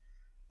way.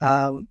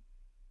 And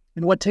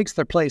what takes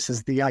their place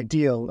is the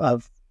ideal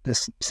of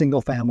this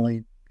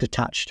single-family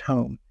detached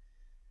home.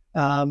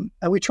 And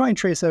we try and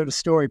trace out a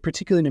story,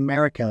 particularly in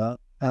America,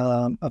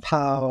 of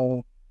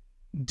how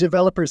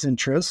developers'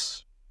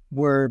 interests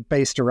were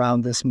based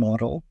around this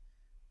model,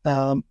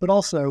 but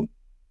also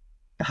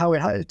how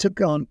it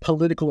took on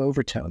political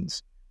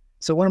overtones.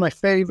 So one of my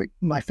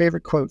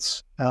favorite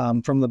quotes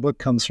from the book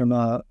comes from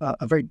a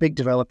very big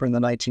developer in the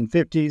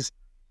 1950s,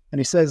 and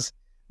he says,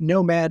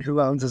 "No man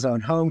who owns his own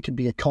home can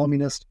be a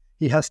communist.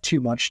 He has too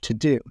much to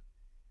do,"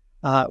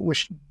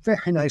 which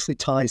very nicely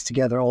ties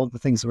together all of the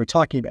things that we're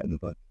talking about in the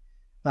book.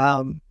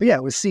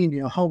 It was seen,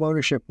 home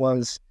ownership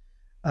was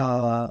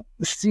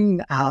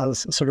seen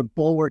as a sort of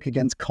bulwark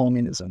against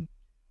communism.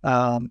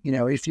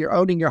 If you're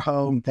owning your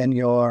home, then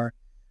you're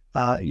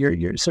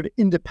sort of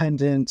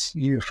independent.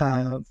 You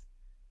have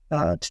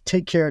to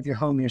take care of your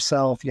home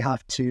yourself. You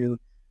have to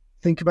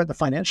think about the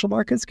financial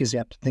markets because you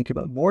have to think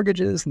about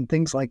mortgages and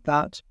things like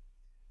that.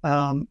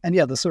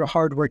 The sort of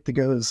hard work that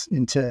goes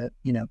into,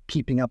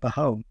 keeping up a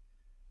home.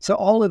 So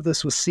all of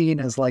this was seen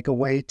as like a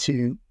way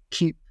to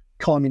keep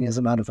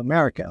communism out of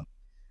America.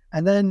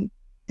 And then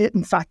it,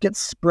 in fact, gets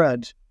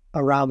spread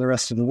around the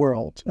rest of the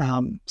world,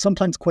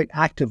 sometimes quite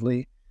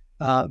actively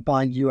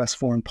by U.S.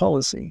 foreign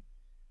policy.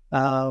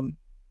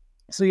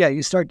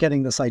 You start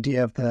getting this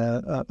idea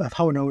of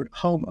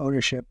home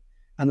ownership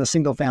and the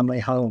single-family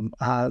home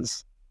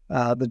as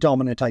the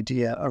dominant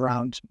idea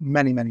around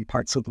many, many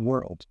parts of the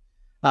world.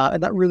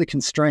 And that really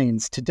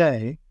constrains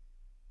today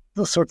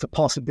the sorts of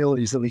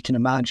possibilities that we can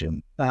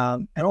imagine.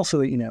 And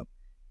also,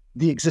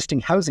 the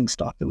existing housing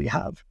stock that we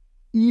have.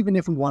 Even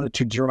if we wanted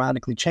to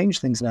dramatically change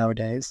things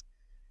nowadays,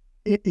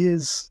 it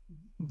is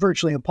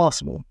virtually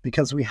impossible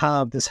because we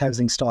have this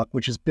housing stock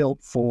which is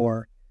built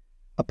for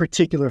a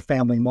particular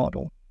family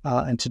model.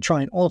 And to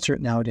try and alter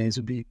it nowadays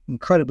would be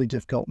incredibly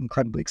difficult,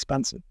 incredibly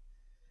expensive.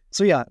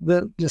 So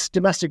this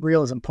domestic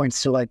realism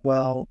points to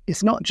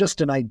it's not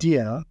just an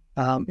idea.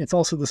 It's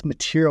also this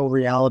material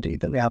reality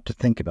that we have to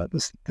think about,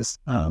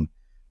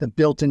 the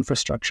built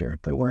infrastructure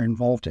that we're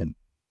involved in.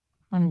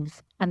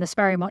 And this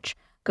very much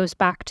goes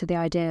back to the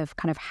idea of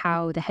kind of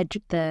how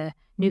the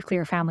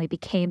nuclear family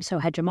became so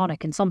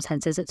hegemonic. In some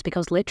senses, it's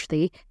because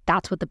literally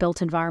that's what the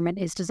built environment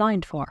is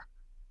designed for.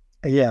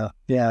 Yeah,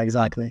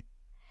 exactly.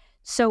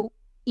 So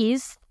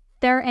is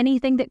there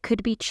anything that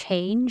could be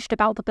changed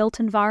about the built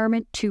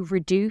environment to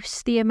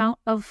reduce the amount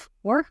of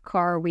work,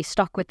 or are we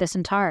stuck with this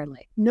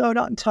entirely? No,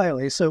 not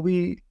entirely. So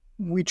we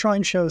try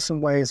and show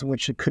some ways in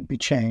which it could be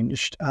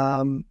changed.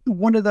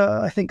 One of the,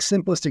 I think,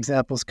 simplest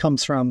examples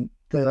comes from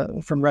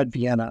Red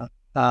Vienna,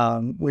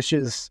 which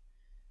is,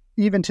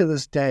 even to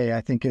this day,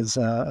 I think is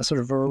a sort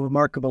of a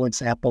remarkable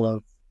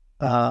example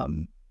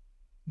of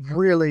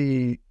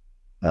really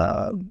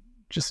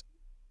just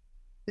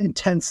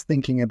intense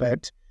thinking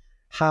about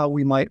how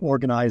we might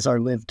organize our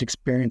lived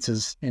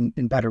experiences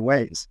in better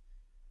ways.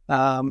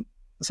 So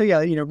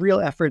yeah, real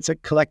efforts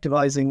at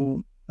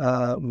collectivizing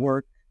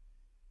work.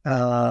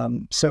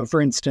 So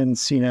for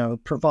instance,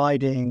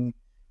 providing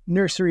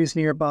nurseries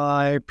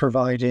nearby,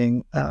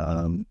 providing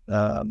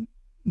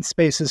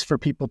spaces for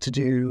people to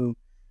do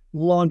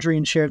laundry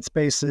in shared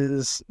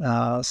spaces.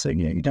 So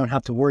you don't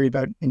have to worry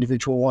about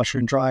individual washer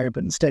and dryer,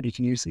 but instead you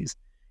can use these,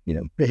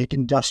 big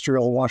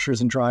industrial washers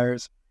and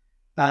dryers.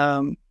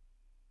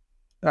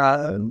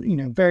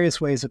 Various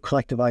ways of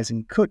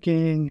collectivizing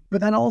cooking, but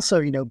then also,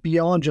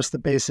 beyond just the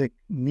basic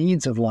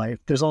needs of life,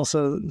 there's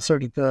also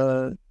sort of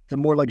the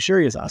more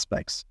luxurious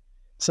aspects.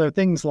 So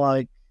things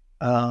like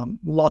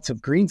lots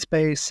of green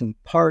space and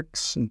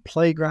parks and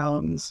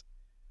playgrounds.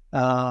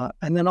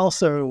 And then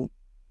also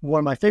one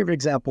of my favorite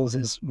examples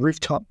is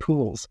rooftop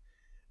pools,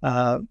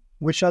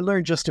 which I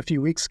learned just a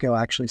few weeks ago,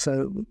 actually.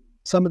 So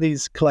some of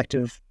these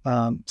collective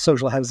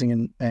social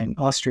housing in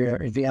Austria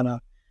or Vienna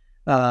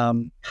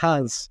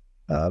has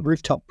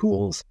rooftop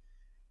pools.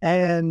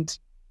 And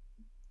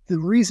the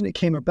reason it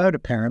came about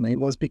apparently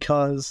was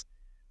because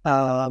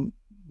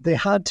they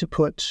had to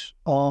put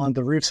on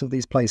the roofs of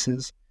these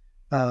places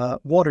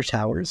water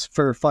towers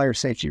for fire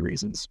safety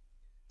reasons.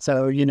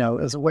 So,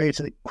 as a way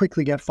to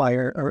quickly get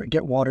fire or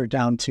get water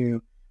down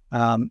to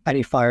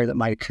any fire that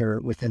might occur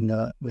within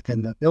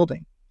the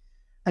building.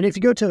 And if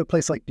you go to a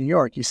place like New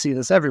York, you see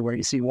this everywhere.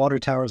 You see water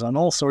towers on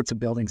all sorts of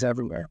buildings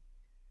everywhere.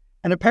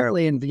 And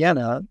apparently in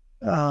Vienna,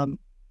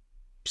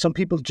 some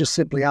people just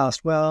simply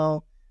asked,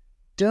 well,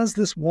 does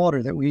this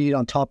water that we need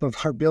on top of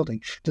our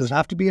building, does it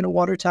have to be in a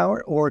water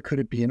tower or could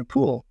it be in a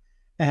pool?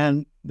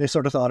 And they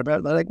sort of thought about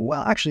it. They're like,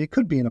 well, actually, it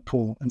could be in a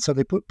pool. And so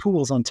they put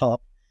pools on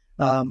top,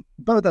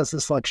 both as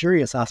this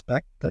luxurious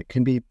aspect that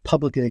can be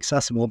publicly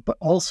accessible, but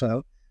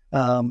also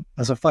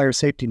as a fire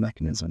safety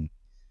mechanism.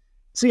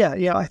 So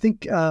yeah, I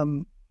think,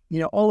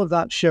 all of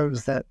that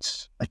shows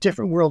that a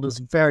different world is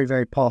very,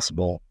 very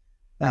possible.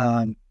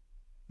 And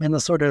the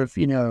sort of,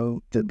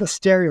 the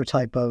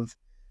stereotype of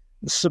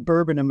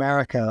suburban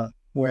America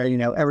where,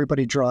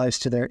 everybody drives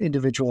to their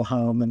individual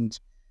home and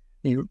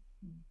you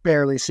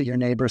barely see your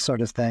neighbor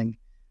sort of thing.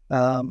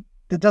 That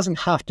doesn't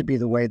have to be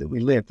the way that we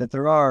live, that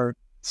there are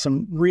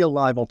some real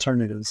live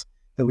alternatives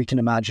that we can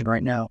imagine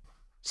right now.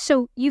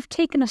 So you've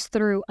taken us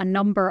through a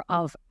number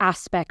of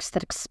aspects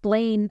that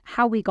explain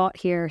how we got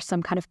here,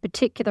 some kind of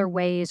particular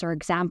ways or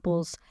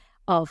examples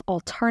of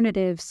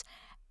alternatives.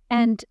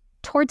 And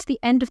towards the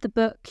end of the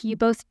book, you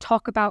both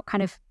talk about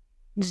kind of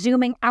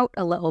zooming out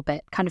a little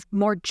bit, kind of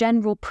more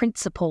general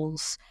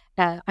principles.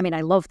 I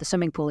love the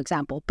swimming pool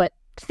example, but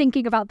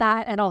thinking about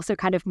that and also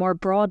kind of more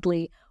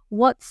broadly,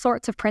 what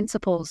sorts of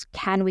principles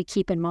can we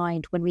keep in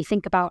mind when we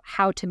think about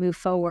how to move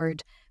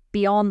forward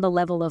beyond the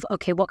level of,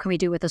 okay, what can we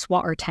do with this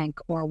water tank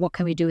or what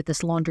can we do with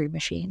this laundry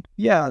machine?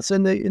 Yeah, so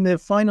in the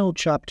final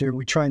chapter,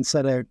 we try and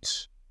set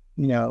out,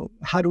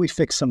 how do we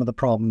fix some of the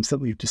problems that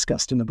we've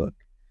discussed in the book?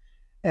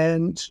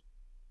 And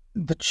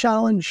the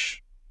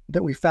challenge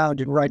that we found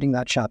in writing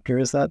that chapter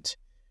is that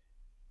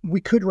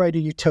we could write a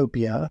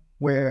utopia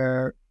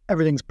where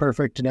everything's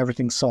perfect and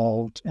everything's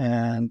solved.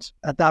 And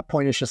at that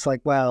point, it's just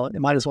like, well, it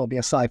might as well be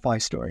a sci-fi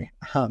story.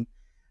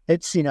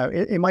 It's,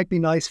 it might be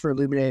nice for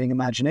illuminating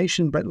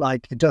imagination, but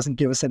it doesn't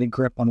give us any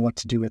grip on what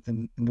to do with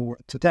in the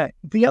world today.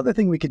 The other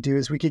thing we could do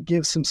is we could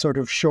give some sort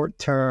of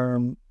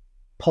short-term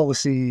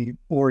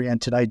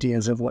policy-oriented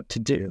ideas of what to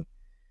do.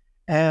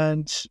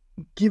 And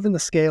given the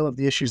scale of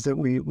the issues that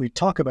we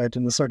talk about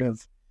and the sort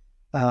of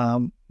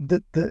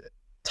the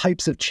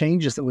types of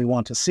changes that we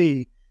want to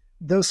see,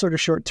 those sort of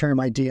short-term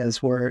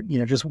ideas were,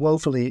 just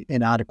woefully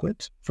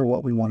inadequate for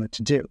what we wanted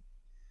to do.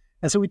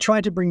 And so we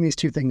tried to bring these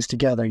two things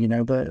together,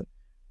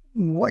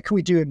 what can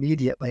we do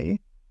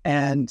immediately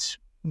and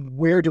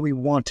where do we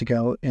want to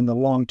go in the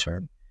long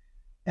term?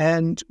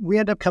 And we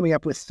end up coming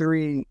up with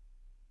three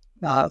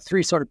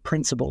sort of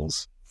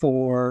principles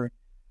for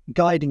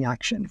guiding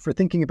action, for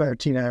thinking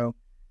about,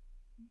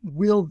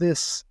 will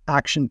this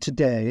action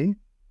today,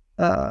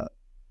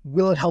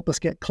 will it help us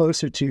get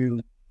closer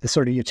to the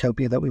sort of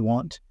utopia that we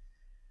want?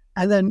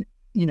 And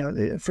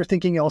then, for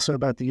thinking also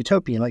about the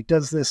utopian,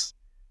 does this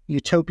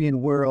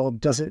utopian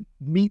world, does it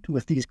meet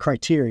with these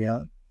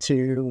criteria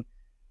to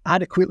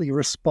adequately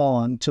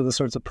respond to the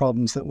sorts of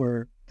problems that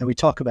we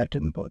talk about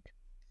in the book?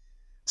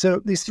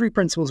 So these three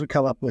principles we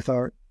come up with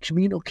are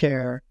communal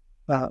care,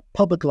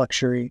 public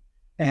luxury,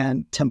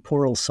 and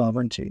temporal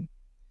sovereignty.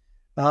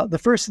 The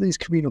first of these,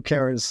 communal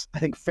care, is, I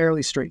think,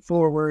 fairly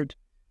straightforward.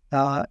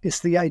 It's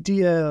the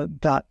idea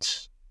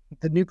that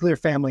the nuclear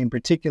family in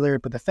particular,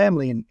 but the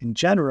family in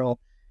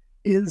general,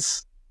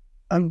 is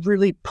a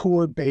really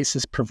poor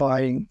basis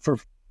for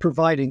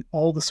providing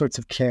all the sorts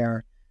of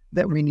care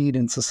that we need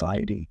in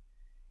society.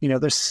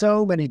 There's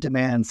so many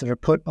demands that are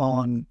put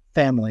on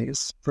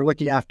families for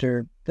looking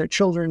after their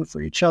children,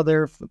 for each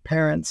other, for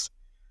parents.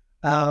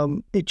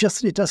 It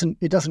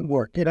doesn't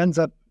work. It ends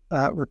up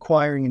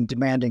requiring and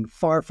demanding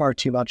far, far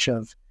too much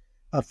of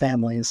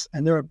families.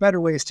 And there are better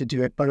ways to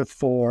do it, both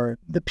for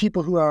the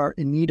people who are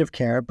in need of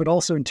care, but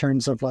also in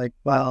terms of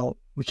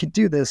we could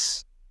do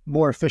this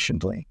more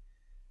efficiently.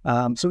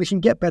 So we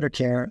can get better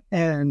care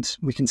and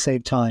we can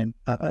save time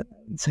at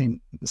the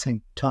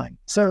same time.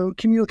 So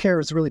communal care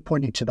is really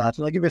pointing to that.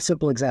 And I'll give you a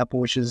simple example,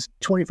 which is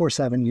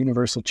 24/7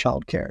 universal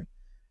childcare,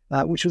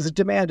 which was a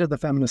demand of the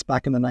feminists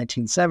back in the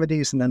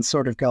 1970s and then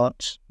sort of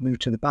got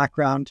moved to the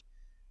background.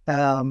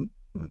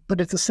 But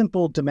it's a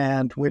simple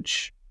demand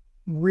which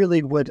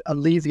really would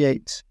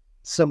alleviate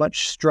so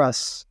much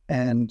stress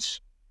and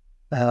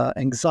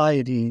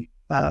anxiety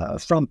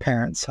from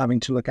parents having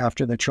to look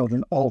after their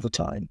children all the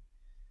time.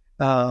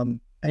 And,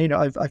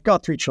 I've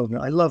got 3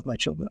 children. I love my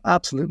children,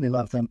 absolutely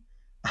love them.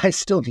 I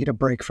still need a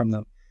break from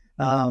them.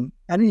 And,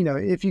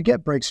 if you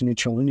get breaks from your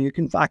children, you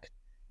can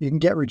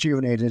get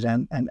rejuvenated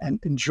and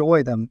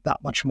enjoy them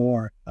that much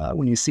more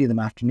when you see them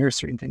after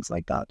nursery and things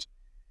like that.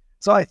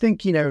 So I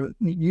think,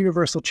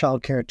 universal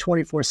childcare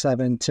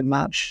 24/7 to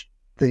match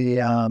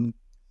the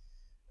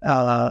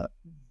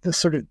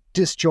sort of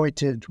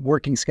disjointed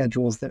working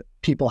schedules that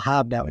people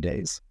have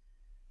nowadays.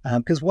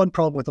 Because one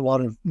problem with a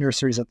lot of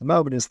nurseries at the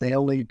moment is they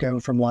only go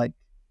from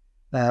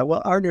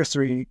our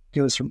nursery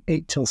goes from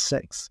 8 till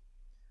 6,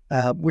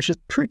 which is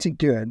pretty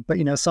good, but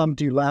some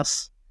do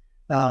less.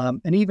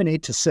 And even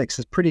 8 to 6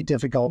 is pretty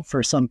difficult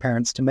for some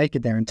parents to make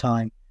it there in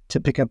time to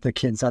pick up their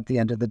kids at the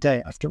end of the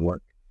day after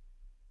work.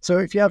 So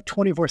if you have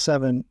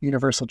 24/7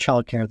 universal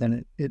childcare,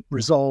 then it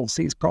resolves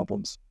these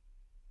problems.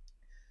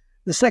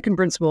 The second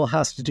principle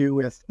has to do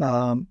with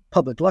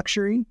public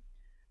luxury,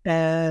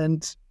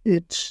 and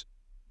it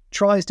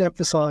tries to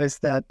emphasize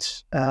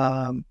that,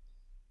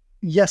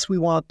 yes, we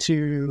want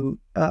to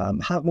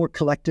have more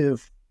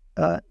collective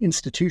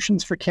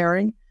institutions for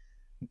caring,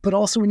 but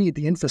also we need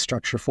the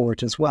infrastructure for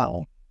it as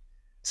well.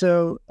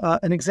 So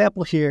an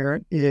example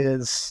here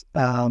is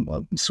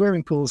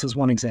swimming pools is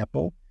one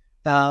example,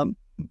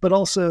 but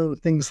also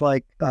things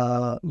like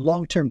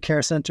long-term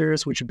care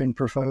centers, which have been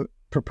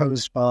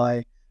proposed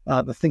by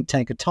the think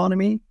tank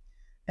Autonomy.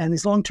 And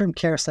these long-term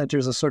care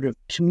centers are sort of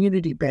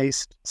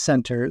community-based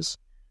centers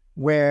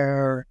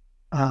where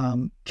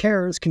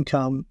carers can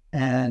come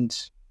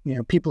and,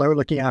 people are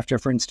looking after,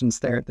 for instance,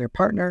 their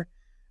partner.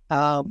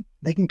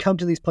 They can come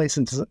to these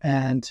places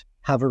and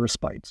have a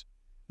respite.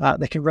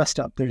 They can rest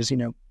up. There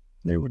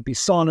would be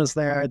saunas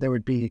there. There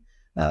would be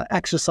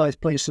exercise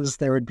places.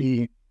 There would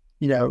be,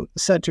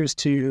 centers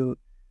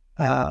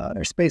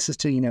or spaces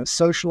to,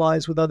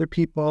 socialize with other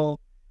people.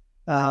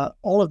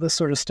 All of this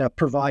sort of stuff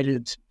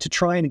provided to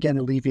try and, again,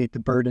 alleviate the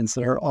burdens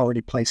that are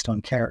already placed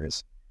on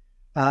carers.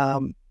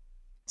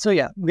 So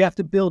yeah, we have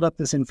to build up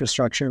this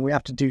infrastructure, and we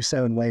have to do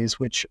so in ways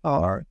which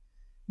are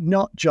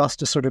not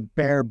just a sort of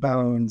bare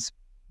bones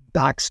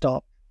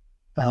backstop,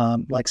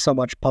 like so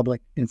much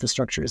public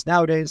infrastructure is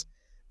nowadays,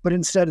 but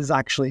instead is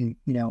actually,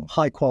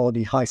 high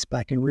quality, high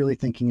spec, and really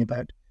thinking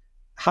about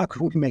how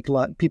can we make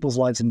people's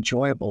lives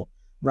enjoyable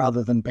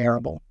rather than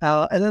bearable.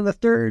 And then the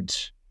third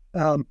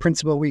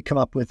principle we come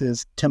up with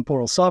is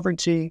temporal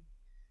sovereignty.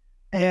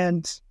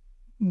 And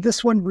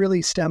this one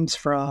really stems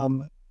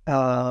from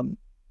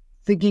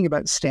thinking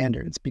about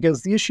standards,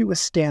 because the issue with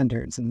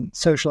standards and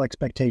social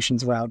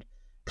expectations around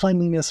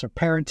cleanliness or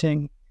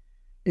parenting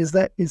is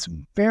that it's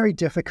very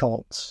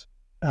difficult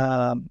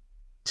to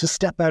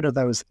step out of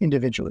those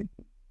individually.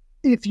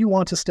 If you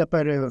want to step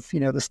out of,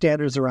 the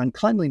standards around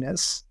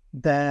cleanliness,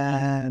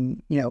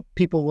 then,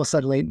 people will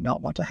suddenly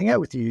not want to hang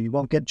out with you. You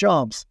won't get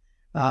jobs.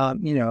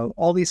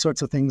 All these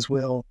sorts of things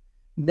will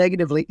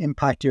negatively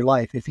impact your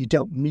life if you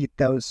don't meet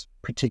those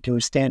particular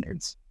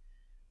standards.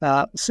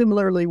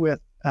 Similarly with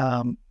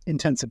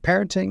intensive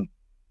parenting,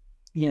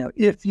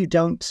 if you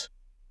don't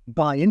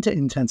buy into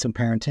intensive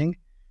parenting,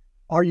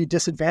 are you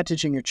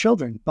disadvantaging your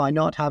children by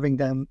not having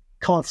them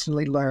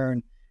constantly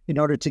learn in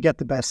order to get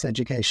the best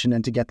education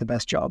and to get the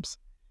best jobs?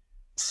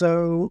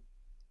 So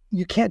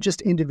you can't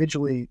just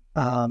individually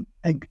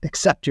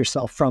accept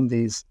yourself from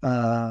these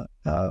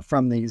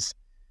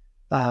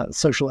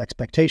social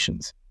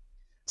expectations.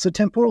 So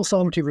temporal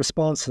sovereignty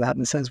responds to that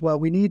and says, well,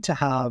 we need to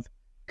have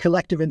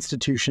collective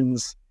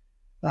institutions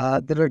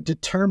that are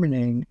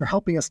determining or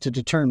helping us to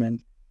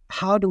determine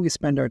how do we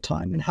spend our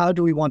time and how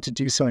do we want to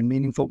do so in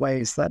meaningful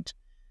ways that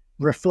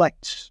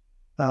reflect,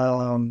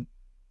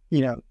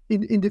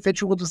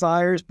 individual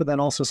desires, but then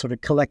also sort of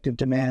collective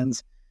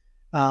demands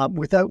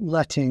without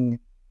letting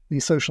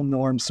these social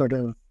norms sort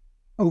of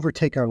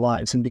overtake our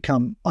lives and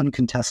become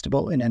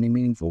uncontestable in any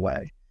meaningful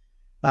way.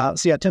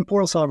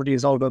 Temporal sovereignty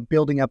is all about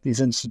building up these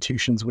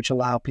institutions which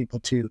allow people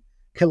to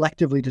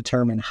collectively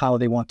determine how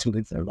they want to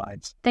live their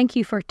lives. Thank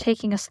you for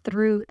taking us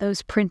through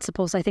those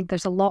principles. I think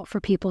there's a lot for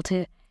people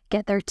to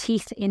get their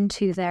teeth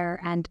into there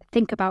and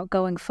think about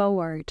going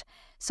forward.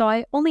 So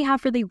I only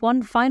have really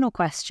one final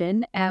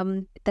question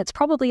that's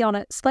probably on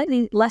a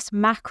slightly less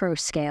macro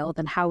scale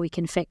than how we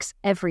can fix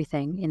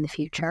everything in the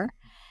future.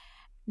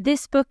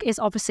 This book is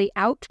obviously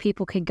out.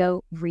 People can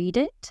go read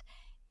it.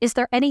 Is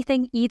there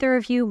anything either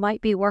of you might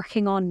be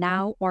working on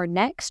now or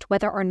next,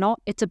 whether or not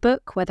it's a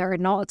book, whether or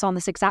not it's on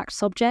this exact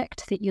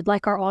subject, that you'd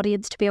like our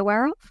audience to be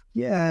aware of?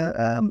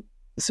 Yeah.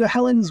 So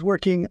Helen's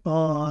working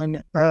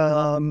on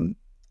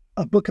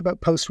a book about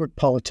post-work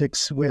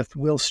politics with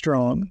Will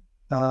Strong.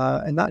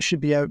 and that should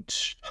be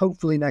out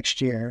hopefully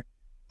next year.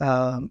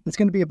 It's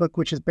going to be a book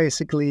which is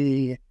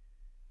basically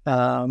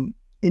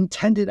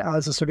intended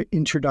as a sort of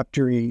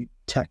introductory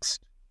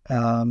text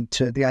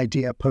to the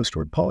idea of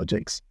post-work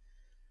politics.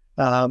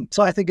 So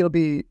I think it'll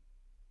be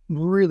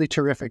really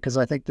terrific because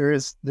I think there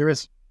is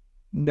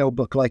no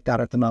book like that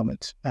at the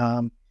moment.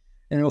 And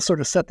it'll sort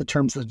of set the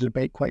terms of the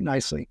debate quite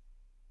nicely.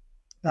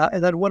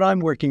 And then what I'm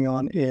working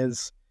on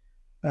is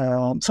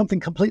something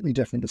completely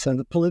different. It's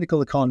the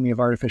political economy of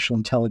artificial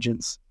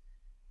intelligence.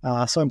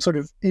 So I'm sort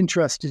of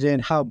interested in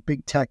how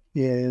big tech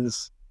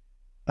is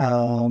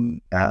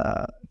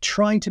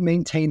trying to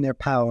maintain their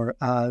power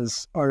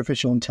as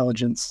artificial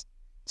intelligence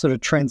sort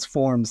of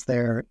transforms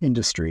their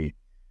industry,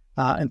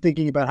 and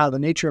thinking about how the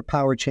nature of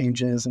power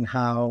changes and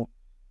how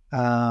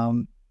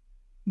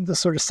the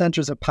sort of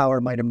centers of power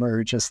might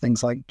emerge as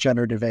things like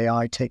generative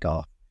AI take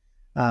off.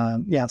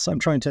 So I'm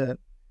trying to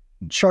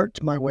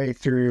chart my way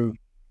through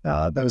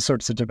those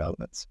sorts of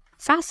developments.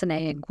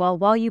 Fascinating. Well,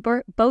 while you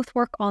both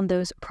work on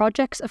those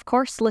projects, of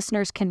course,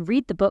 listeners can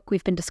read the book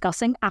we've been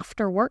discussing,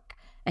 After Work,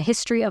 A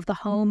History of the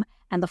Home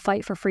and the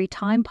Fight for Free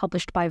Time,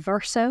 published by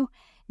Verso.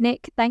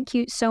 Nick, thank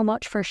you so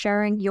much for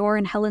sharing your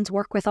and Helen's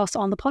work with us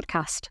on the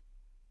podcast.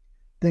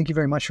 Thank you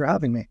very much for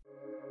having me.